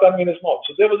down. It's not coming in his mouth.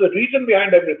 So there was a reason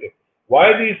behind everything.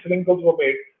 Why these wrinkles were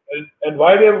made and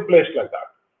why they were placed like that.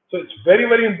 So it's very,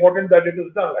 very important that it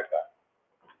is done like that.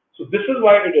 So this is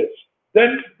why it is.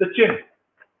 Then the chin,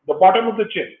 the bottom of the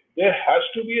chin. There has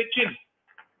to be a chin,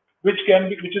 which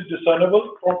is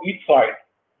discernible from each side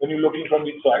when you're looking from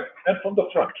each side and from the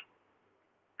front.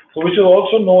 So which is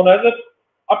also known as an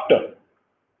upturn.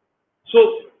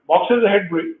 So boxer is a head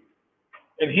breed,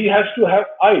 and he has to have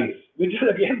eyes, which is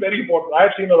again very important. I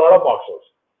have seen a lot of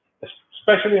boxers,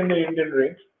 especially in the Indian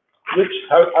rings, which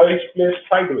have eyes placed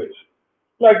sideways,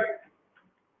 like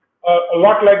a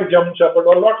lot like a German Shepherd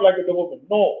or a lot like a Doberman.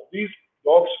 No, these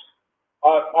dogs'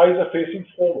 eyes are facing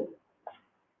forward.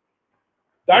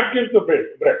 That gives the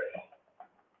breadth.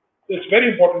 So it's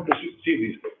very important to see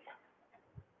these things.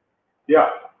 Yeah.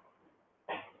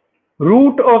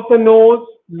 Root of the nose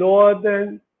lower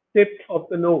than tip of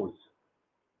the nose.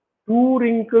 Two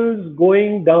wrinkles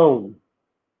going down.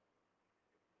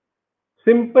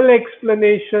 Simple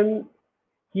explanation,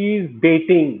 he is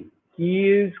baiting. He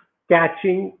is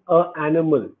catching an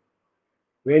animal.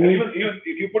 When even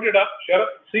if you put it up, Shharat,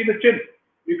 see the chin.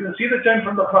 You can see the chin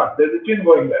from the front. There's a chin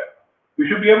going there. You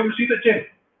should be able to see the chin.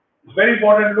 It's very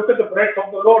important to look at the breadth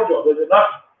of the lower jaw. There's enough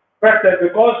breadth there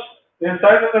because the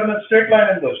incisors are in a straight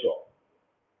line in the jaw.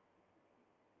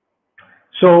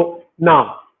 So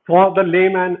now, for the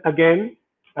layman again,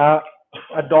 a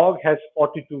dog has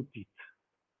 42 teeth.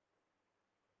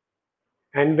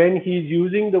 And when he's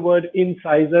using the word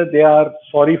incisor, they are,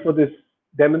 sorry for this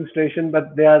demonstration,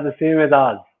 but they are the same as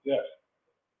ours. Yes.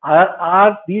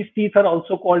 These teeth are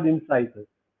also called incisors.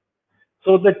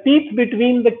 So the teeth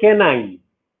between the canine,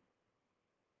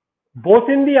 both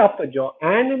in the upper jaw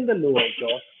and in the lower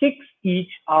jaw, 6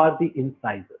 each are the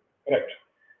incisors. Correct.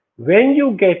 When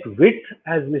you get width,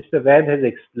 as Mr. Vaid has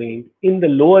explained, in the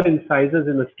lower incisors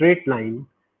in a straight line,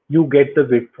 you get the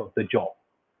width of the jaw.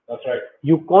 That's right.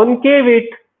 You concave it,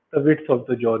 the width of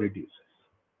the jaw reduces.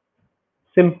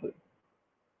 Simple.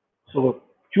 So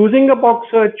choosing a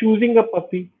boxer, choosing a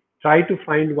puppy, try to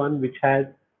find one which has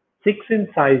 6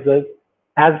 incisors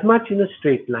as much in a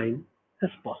straight line as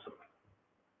possible.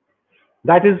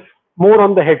 That is more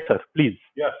on the head, sir, please.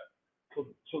 Yes.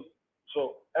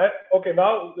 So okay,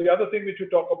 now the other thing which you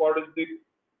talk about is the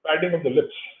padding of the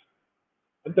lips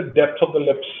and the depth of the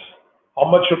lips.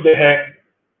 How much should they hang?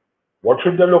 What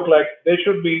should they look like? They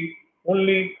should be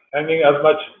only hanging as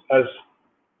much as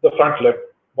the front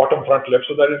lip, bottom front lip,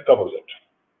 so that it covers it.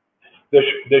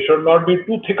 They should not be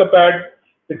too thick a pad.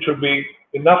 It should be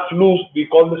enough loose. We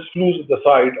call this loose at the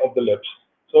side of the lips.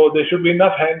 So there should be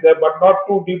enough hang there, but not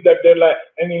too deep that they're like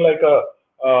hanging like a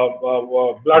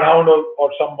bloodhound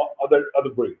or some other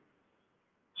breed.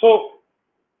 So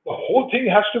the whole thing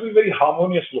has to be very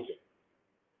harmonious looking,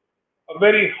 a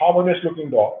very harmonious looking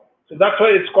dog. So that's why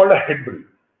it's called a head breed.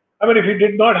 I mean, if he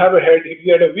did not have a head, if he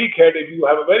had a weak head, if you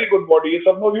have a very good body, it's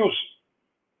of no use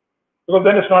because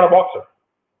then it's not a boxer.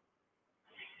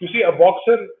 You see, a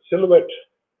boxer silhouette,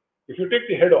 if you take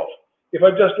the head off, if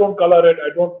I just don't color it,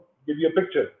 I don't give you a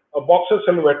picture, a boxer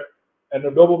silhouette and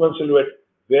a Doberman silhouette,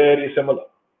 very similar.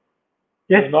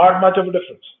 Yes. There's not much of a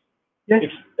difference. Yes.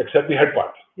 Except the head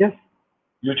part. Yes.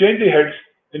 You change the heads,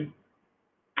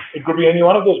 it could be any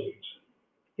one of those breeds.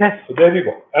 Yes. So there we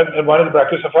go. And one is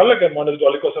brachiocephalic and one is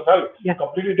dolichocephalic. Yes.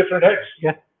 Completely different heads.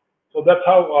 Yes. So that's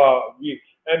how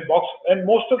and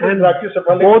most of the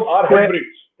brachiocephalic are square, head breeds.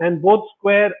 And both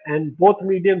square and both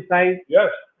medium size. Yes.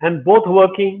 And both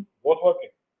working. Both working.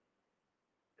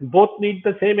 Both need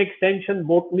the same extension.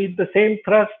 Both need the same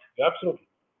thrust. Absolutely.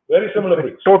 Very similar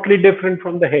breeds. Totally different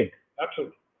from the head.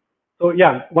 Absolutely. So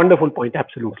yeah, wonderful point.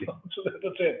 Absolutely. So that's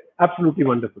the same. Absolutely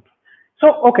wonderful.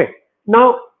 So okay,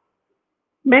 now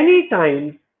many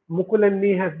times Mukul and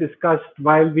me have discussed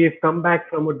while we've come back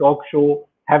from a dog show,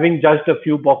 having judged a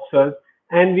few boxers,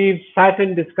 and we've sat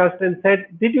and discussed and said,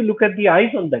 did you look at the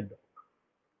eyes on that dog?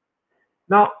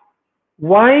 Now,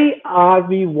 why are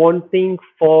we wanting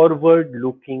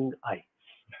forward-looking eyes?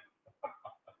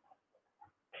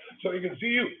 So you can see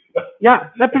you. Yeah,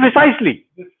 that's precisely.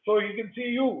 So you can see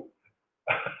you.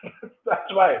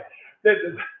 That's why.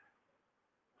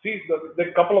 See, there are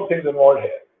a couple of things involved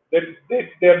here.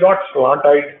 They are not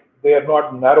slant-eyed. They are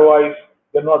not narrow eyes.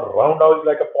 They're not round eyes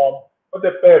like a palm, but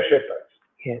they're pear-shaped eyes.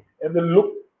 Yes. And they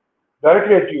look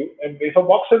directly at you. And if a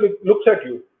boxer looks at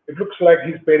you, it looks like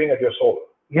he's peering at your soul.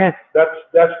 Yes. That's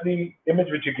the image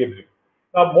which he gives you.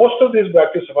 Now, most of these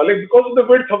brachiocephalic, because of the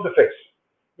width of the face,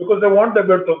 because they want the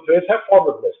width of the face, have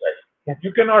forward placed eyes. Yes.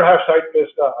 You cannot have side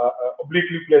placed,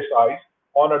 obliquely placed eyes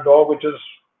on a dog which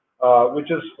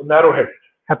is narrow headed.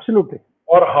 Absolutely.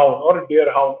 Or a hound, or a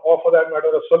deer hound, or for that matter,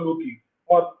 a saluki,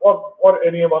 or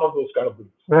any one of those kind of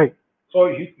breeds. Right. So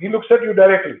he looks at you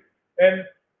directly, and a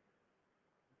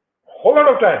whole lot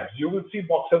of times you will see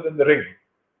boxers in the ring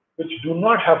which do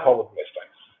not have forward placed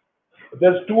eyes. They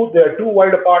are too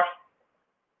wide apart,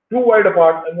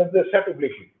 and then they're set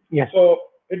obliquely. Yes. So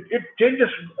it changes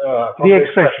from the the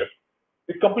expression.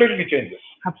 It completely changes.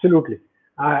 Absolutely.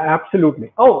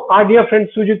 Absolutely. Oh, our dear friend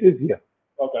Sujit is here.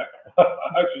 Okay.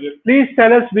 Hi, Sujit. Please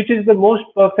tell us which is the most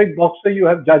perfect boxer you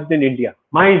have judged in India.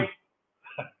 Mine.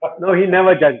 No, he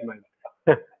never judged mine.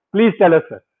 Please tell us,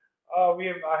 sir. I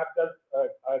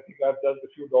think I've judged a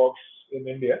few dogs in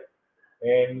India,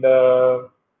 and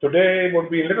today would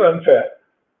be a little unfair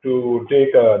to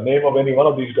take a name of any one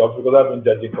of these dogs because I've been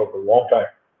judging for a long time.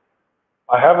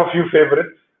 I have a few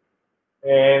favorites,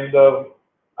 and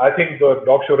I think the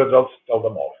dog show results tell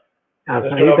them all. That's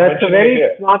a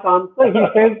very smart answer. He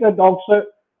says the dog show.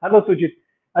 Hello, Sujit.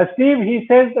 Steve, he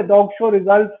says the dog show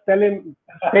results tell him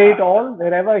say it all.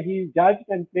 Wherever he's judged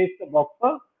and placed the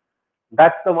boxer,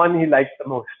 that's the one he likes the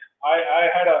most. I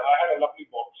had a lovely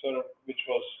boxer which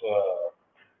was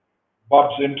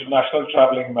Bob's International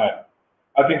Traveling Man.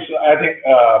 I think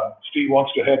Steve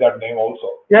wants to hear that name also.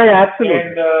 Yeah, absolutely.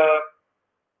 And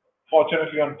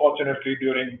unfortunately,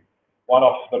 during one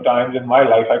of the times in my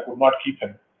life, I could not keep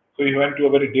him. So he went to a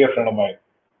very dear friend of mine.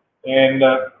 And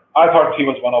I thought he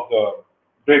was one of the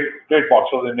great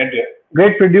boxers in India.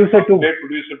 Great producer too.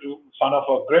 Son of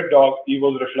a great dog. He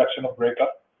was a reflection of Breaker.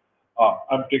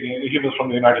 He was from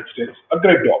the United States. A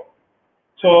great dog.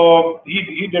 So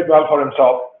he did well for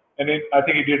himself. And I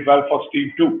think he did well for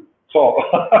Steve too. So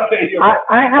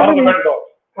I have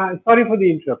sorry for the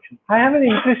interruption. I have an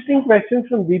interesting question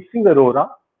from Deep Singh Arora.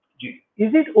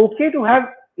 Is it okay to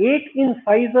have 8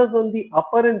 incisors on the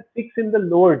upper and 6 in the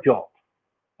lower jaw?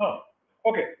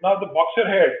 Okay. Now the boxer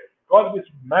head, because it's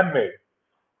man-made,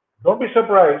 don't be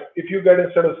surprised if you get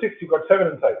instead of 6, you got 7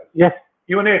 incisors. Yes.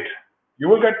 Even 8. You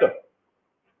will get them.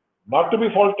 Not to be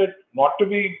faulted, not to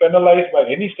be penalized by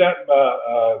any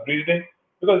reasoning,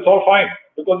 because it's all fine.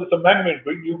 Because it's a man-made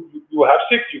breed. You have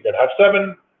 6, you can have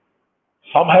 7.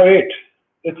 Some have 8.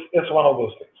 It's one of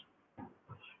those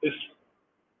things.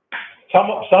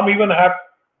 Some even have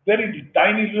very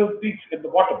tiny little peaks at the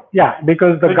bottom. Yeah,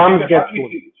 because the gums get full.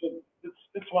 So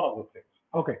it's one of those things.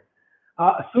 Okay.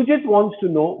 Sujit wants to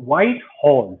know white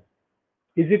horns.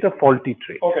 Is it a faulty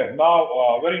trait? Okay,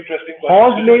 now very interesting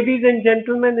Horse, question. ladies and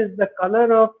gentlemen, is the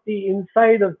color of the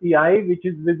inside of the eye which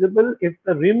is visible if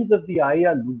the rims of the eye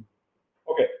are loose.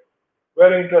 Okay,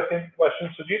 very interesting question,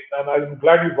 Sujit, and I'm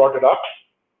glad you brought it up.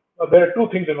 Now, there are two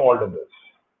things involved in this.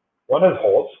 One is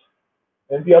horse,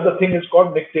 and the other thing is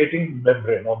called nictitating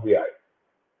membrane of the eye.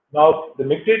 Now, the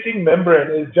nictitating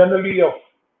membrane is generally of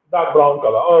dark brown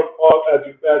color, or as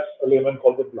a layman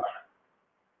calls it, black.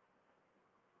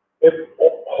 If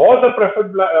horse are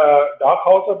preferred, dark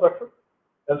horse are preferred,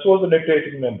 and so is the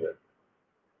nictitating membrane.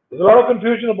 There's a lot of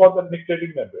confusion about the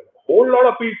nictitating membrane. A whole lot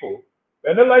of people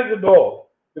penalize the dog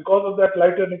because of that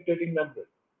lighter nictitating membrane.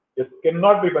 It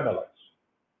cannot be penalized.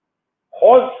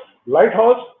 Horse, light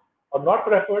horse are not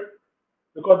preferred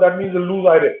because that means a loose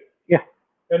iris. Yeah.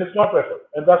 And it's not preferred.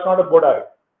 And that's not a good eye.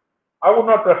 I would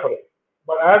not prefer it.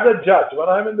 But as a judge, when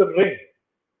I'm in the ring,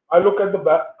 I look at the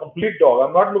complete dog.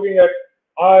 I'm not looking at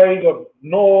eyes or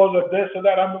nose or this or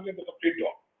that. I'm looking at the complete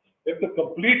dog. If the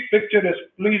complete picture is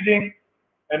pleasing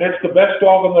and it's the best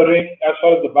dog on the ring as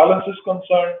far as the balance is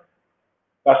concerned,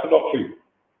 that's the dog for you.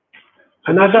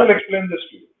 So this will explain this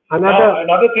to you.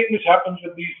 Another thing which happens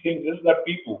with these things is that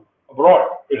people abroad,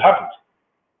 it happens,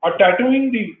 are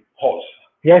tattooing the horse.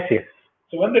 Yes, yes.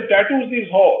 So when they tattoo these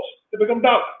horse, they become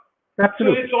dark.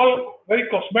 Absolutely. So it's all very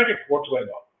cosmetic what's going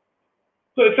on.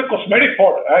 So it's a cosmetic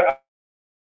fault.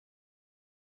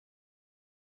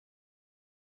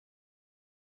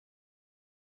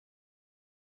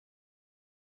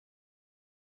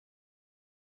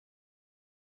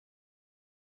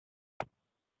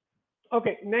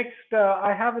 Okay, next,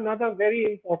 I have another very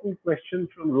important question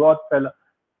from Rod Feller.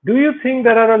 Do you think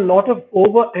there are a lot of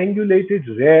over-angulated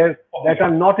rears that are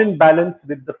not in balance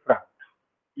with the front?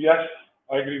 Yes,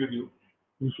 I agree with you.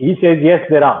 He says, yes,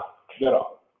 there are. There are.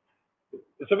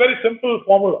 It's a very simple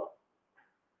formula.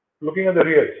 Looking at the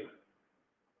rears.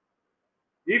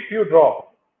 If you draw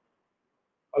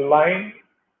a line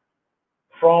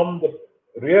from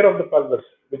the rear of the pelvis,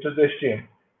 which is the ischium,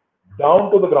 down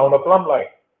to the ground, a plumb line,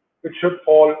 it should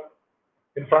fall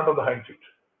in front of the hind feet.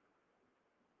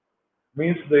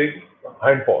 Means the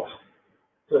hind paws.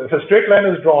 So if a straight line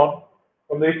is drawn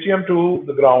from the ischium to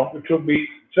the ground, it should be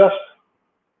just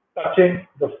touching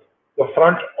the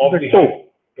front of the toe.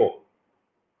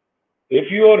 If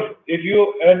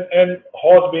you and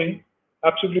horse being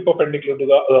absolutely perpendicular to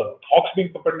the hocks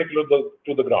being perpendicular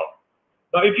to the ground.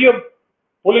 Now, if you're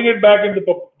pulling it back and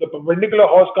the perpendicular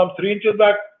horse comes 3 inches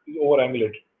back, is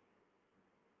over-angulated.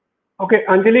 Okay,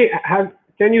 Anjali,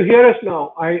 can you hear us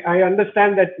now? I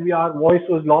understand that our voice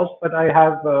was lost, but I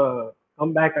have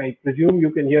come back. I presume you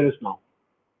can hear us now.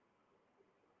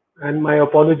 And my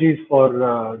apologies for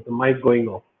the mic going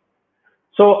off.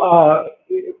 So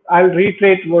I'll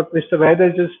reiterate what Mr. Vaid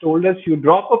has just told us. You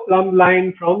drop a plumb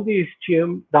line from the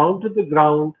ischium down to the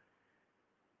ground,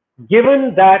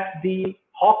 given that the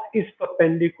hock is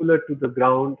perpendicular to the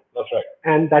ground. That's right.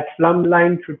 And that plumb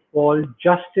line should fall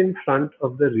just in front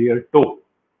of the rear toe.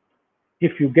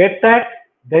 If you get that,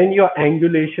 then your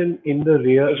angulation in the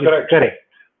rear is correct.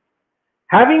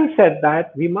 Having said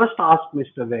that, we must ask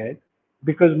Mr. Vaid,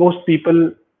 because most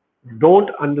people don't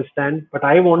understand, but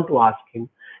I want to ask him,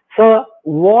 sir,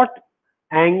 what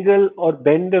angle or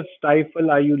bend of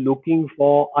stifle are you looking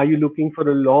for? Are you looking for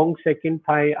a long second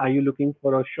thigh? Are you looking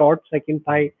for a short second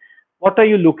thigh? What are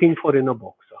you looking for in a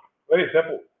boxer? Very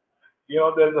simple. You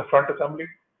know, there's a front assembly.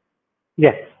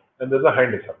 Yes. And there's a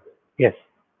hind assembly. Yes.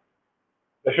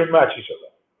 They should match each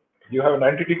other. You have a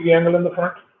 90-degree angle in the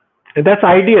front. And that's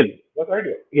ideal. That's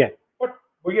ideal. Yes. But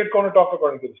we are going to talk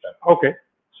according to the standard. Okay.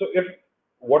 So if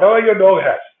whatever your dog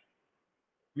has,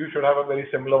 you should have a very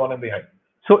similar one in the hind.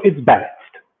 So it's balanced.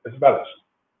 It's balanced.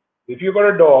 If you've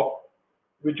got a dog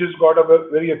which has got a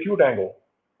very acute angle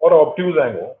or an obtuse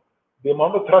angle, the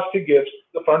amount of thrust he gives,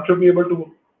 the front should be able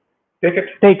to take it.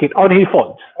 Take it, or he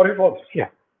falls. Or he falls. Yeah.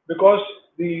 Because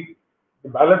the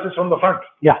balance is from the front.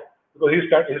 Yeah. Because his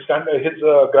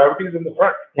gravity is in the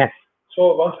front. Yes.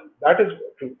 So once that is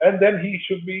true, and then he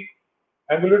should be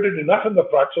angulated enough in the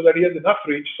front so that he has enough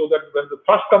reach so that when the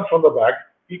thrust comes from the back,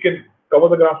 he can cover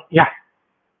the ground. Yeah.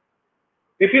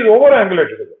 If he's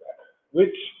over-angulated in the back,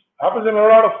 which happens in a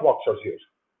lot of boxers here,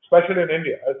 especially in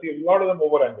India, I see a lot of them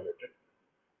over-angulated,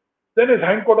 then his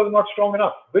hindquarters is not strong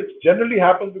enough, which generally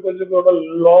happens because he's got a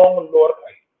long lower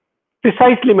thigh.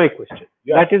 Precisely my question.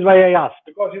 Yes. That is why I asked.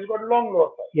 Because he's got a long lower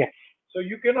thigh. Yes. So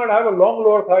you cannot have a long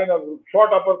lower thigh and a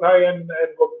short upper thigh and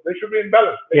they should be in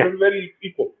balance. They should be very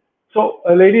equal. So,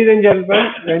 ladies and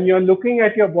gentlemen, when you're looking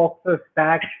at your boxer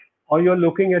stack, or you're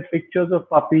looking at pictures of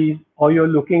puppies, or you're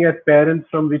looking at parents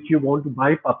from which you want to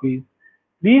buy puppies,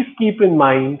 please keep in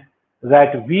mind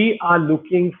that we are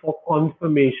looking for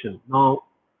conformation. Now,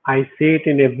 I say it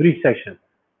in every session.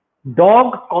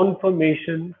 Dog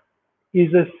conformation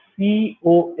is a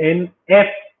CONFOR.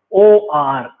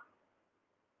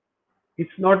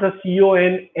 It's not a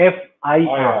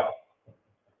CONFIR.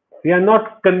 We are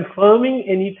not confirming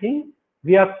anything.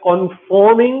 We are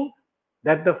conforming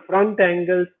that the front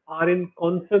angles are in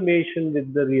conformation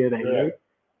with the rear angles.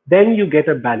 Then you get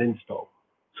a balanced dog.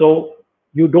 So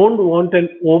you don't want an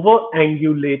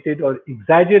over-angulated or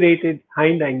exaggerated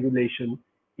hind angulation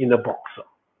in a boxer.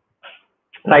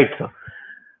 Right, sir.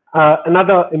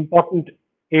 Another important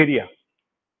area.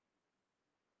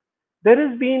 There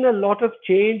has been a lot of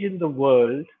change in the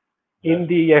world in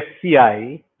the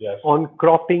FCI on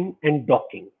cropping and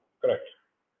docking. Correct.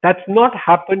 That's not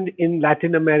happened in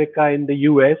Latin America, in the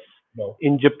US,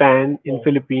 in Japan, in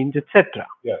Philippines, etc.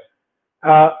 Yes.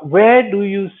 Where do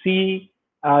you see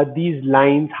these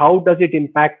lines? How does it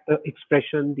impact the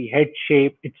expression, the head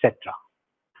shape, etc.?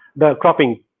 The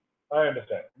cropping. I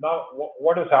understand. Now,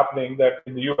 what is happening that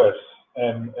in the US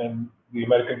and the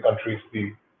American countries,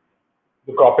 the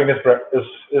cropping is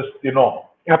the norm.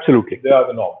 Absolutely. They are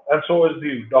the norm. And so is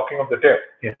the docking of the tail.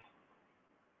 Yes.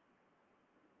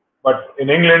 But in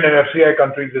England and FCI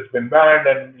countries, it's been banned,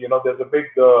 and there's a big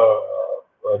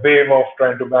wave of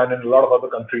trying to ban in a lot of other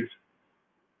countries.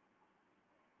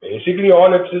 Basically,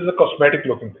 all it is a cosmetic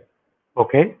looking thing.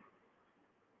 Okay.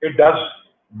 It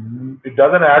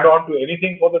doesn't add on to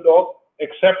anything for the dog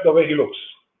except the way he looks.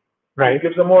 Right. It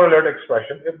gives a more alert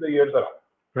expression if the ears are up.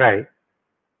 Right.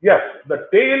 Yes, the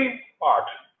tail part,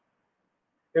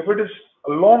 if it is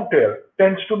a long tail,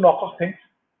 tends to knock off things.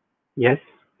 Yes.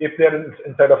 If they're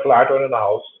inside a flat or in a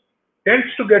house,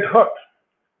 tends to get hurt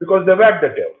because they wag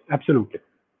their tail. Absolutely.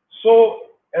 So,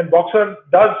 and boxer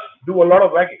does do a lot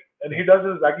of wagging, and he does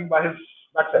his wagging by his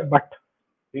backside. Butt.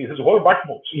 His whole butt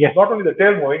moves. Yes. Not only the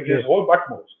tail moving, his whole butt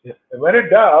moves. Yes. And when it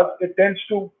does, it tends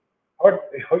to hurt.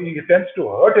 He tends to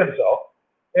hurt himself,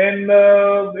 and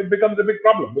it becomes a big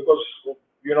problem because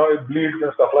it bleeds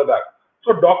and stuff like that.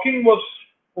 So docking was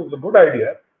a good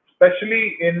idea,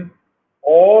 especially in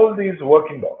all these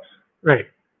working dogs. Right.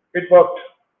 It worked.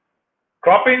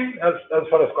 Cropping, as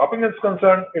far as cropping is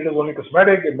concerned, it is only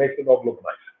cosmetic. It makes the dog look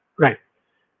nice. Right.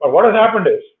 But what has happened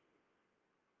is,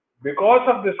 because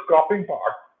of this cropping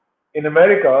part, in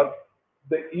America,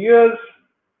 the ears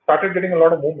started getting a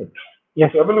lot of movement.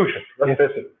 Yes. It's evolution. Let's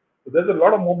face it. So there's a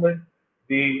lot of movement.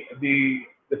 The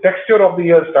texture of the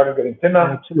ears started getting thinner.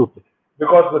 Absolutely.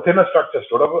 Because the thinner structure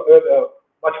stood up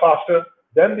much faster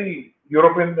than the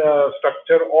European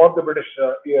structure or the British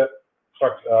ear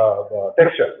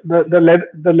texture.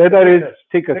 The leather is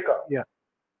thicker. Yeah.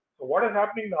 So what is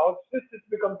happening now is it's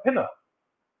become thinner.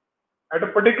 At a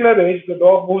particular age, the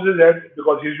dog moves his head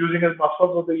because he's using his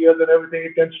muscles of the ears and everything.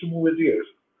 He tends to move his ears.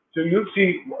 So you'll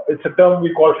see, it's a term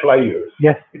we call fly ears.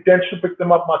 Yes. It tends to pick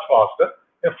them up much faster,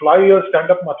 and fly ears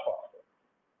stand up much faster.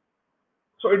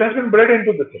 So it has been bred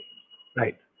into the thing.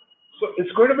 Right. So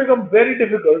it's going to become very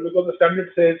difficult because the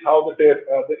standard says how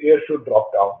the ear should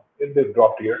drop down in the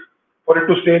dropped ear for it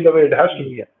to stay the way it has to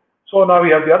be. Yeah. So now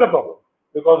we have the other problem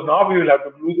because now we will have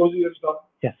to glue those ears down.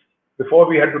 Yes. Before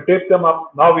we had to tape them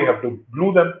up, now we have to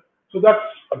glue them. So that's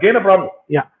again a problem.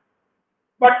 Yeah.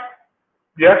 But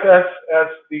yes, as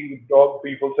the dog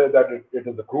people say that it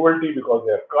is a cruelty because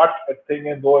they have cut a thing,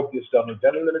 and though it is done in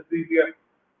general anesthesia,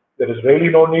 there is really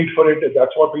no need for it.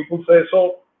 That's what people say.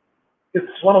 So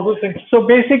it's one of those things. So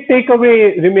basic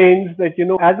takeaway remains that,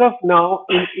 as of now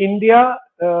in India,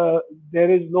 there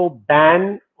is no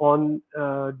ban on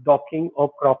docking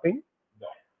or cropping.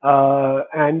 No.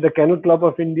 And the Kennel Club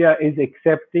of India is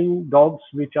accepting dogs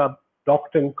which are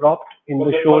docked and cropped in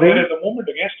the showing. There is a movement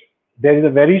against it. There is a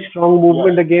very strong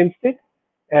movement against it.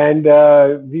 And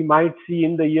we might see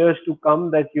in the years to come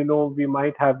that, we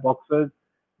might have boxers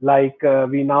like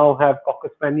we now have Cocker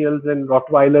Spaniels and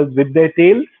Rottweilers with their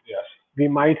tails. Yes. We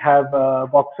might have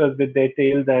boxers with their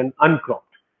tails and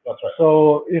uncropped. That's right.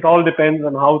 So it all depends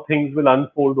on how things will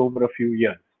unfold over a few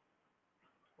years.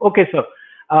 Okay, sir.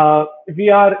 We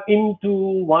are into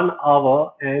 1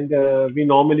 hour, and we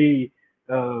normally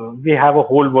we have a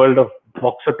whole world of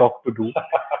boxer talk to do.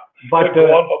 But it can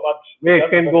go on for months. it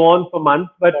can go on for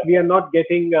months, but we are not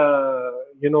getting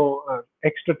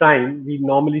extra time. We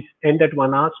normally end at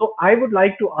 1 hour. So I would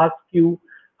like to ask you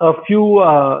a few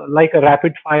like a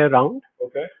rapid fire round.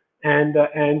 Okay. And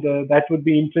that would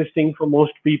be interesting for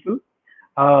most people.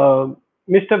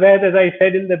 Mr. Vaid, as I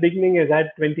said in the beginning, has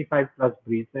had 25 plus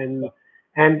breeds, and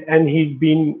he's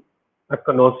been a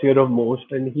connoisseur of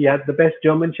most, and he had the best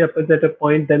German Shepherds at a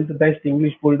point, then the best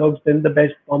English Bulldogs, then the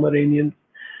best Pomeranians,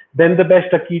 then the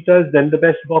best Akitas, then the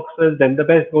best Boxers, then the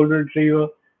best Golden Retriever.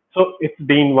 So it's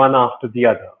been one after the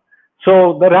other.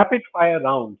 So the rapid fire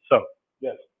round, sir.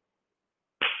 Yes.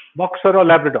 Boxer or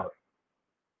Labrador?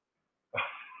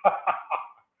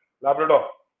 Labrador.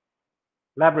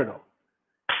 Labrador.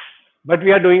 But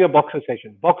we are doing a boxer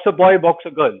session. Boxer boy,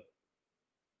 boxer girl.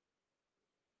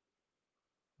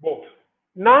 Both.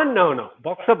 No, no, no.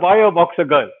 Boxer boy or boxer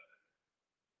girl?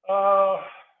 Uh,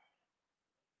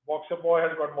 Boxer boy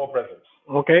has got more presence.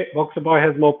 Okay, boxer boy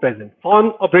has more presence.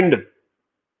 Fawn or brindle?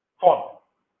 Fawn.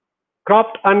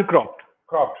 Cropped, uncropped.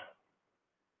 Cropped.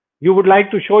 You would like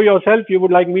to show yourself, you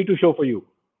would like me to show for you.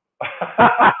 That's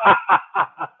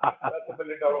a $1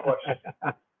 million question.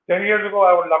 10 years ago,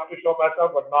 I would love to show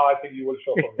myself, but now I think you will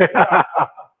show for me.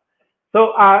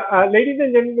 So, ladies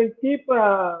and gentlemen,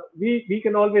 we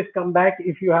can always come back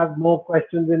if you have more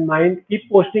questions in mind. Keep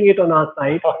posting it on our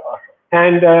site,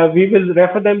 and we will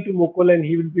refer them to Mukul, and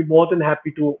he will be more than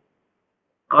happy to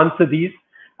answer these.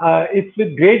 It's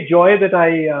with great joy that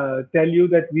I tell you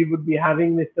that we would be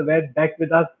having Mr. Vaid back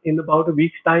with us in about a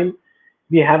week's time.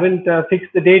 We haven't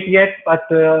fixed the date yet, but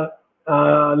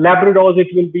Labradors it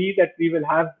will be that we will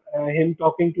have him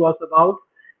talking to us about,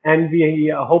 and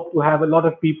we hope to have a lot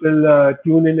of people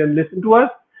tune in and listen to us.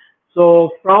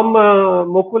 So from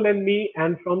Mukul and me,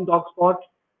 and from DogSpot,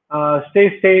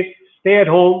 stay safe, stay at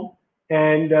home,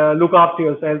 and look after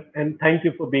yourself. And thank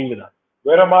you for being with us.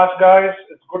 Wear a mask, guys.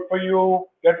 It's good for you.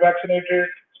 Get vaccinated.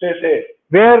 Stay safe.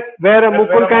 Wear a Wear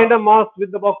Mukul a kind of mask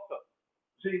with the boxer.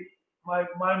 See, my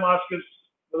mask is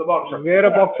with a boxer. Wear a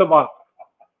boxer mask.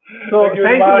 So Thank you,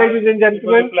 thank you, ladies and It was a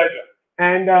gentlemen, pleasure.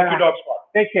 and Thank you, DogSpot.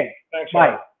 take care. Thanks.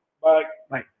 Bye. Bye.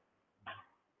 Bye.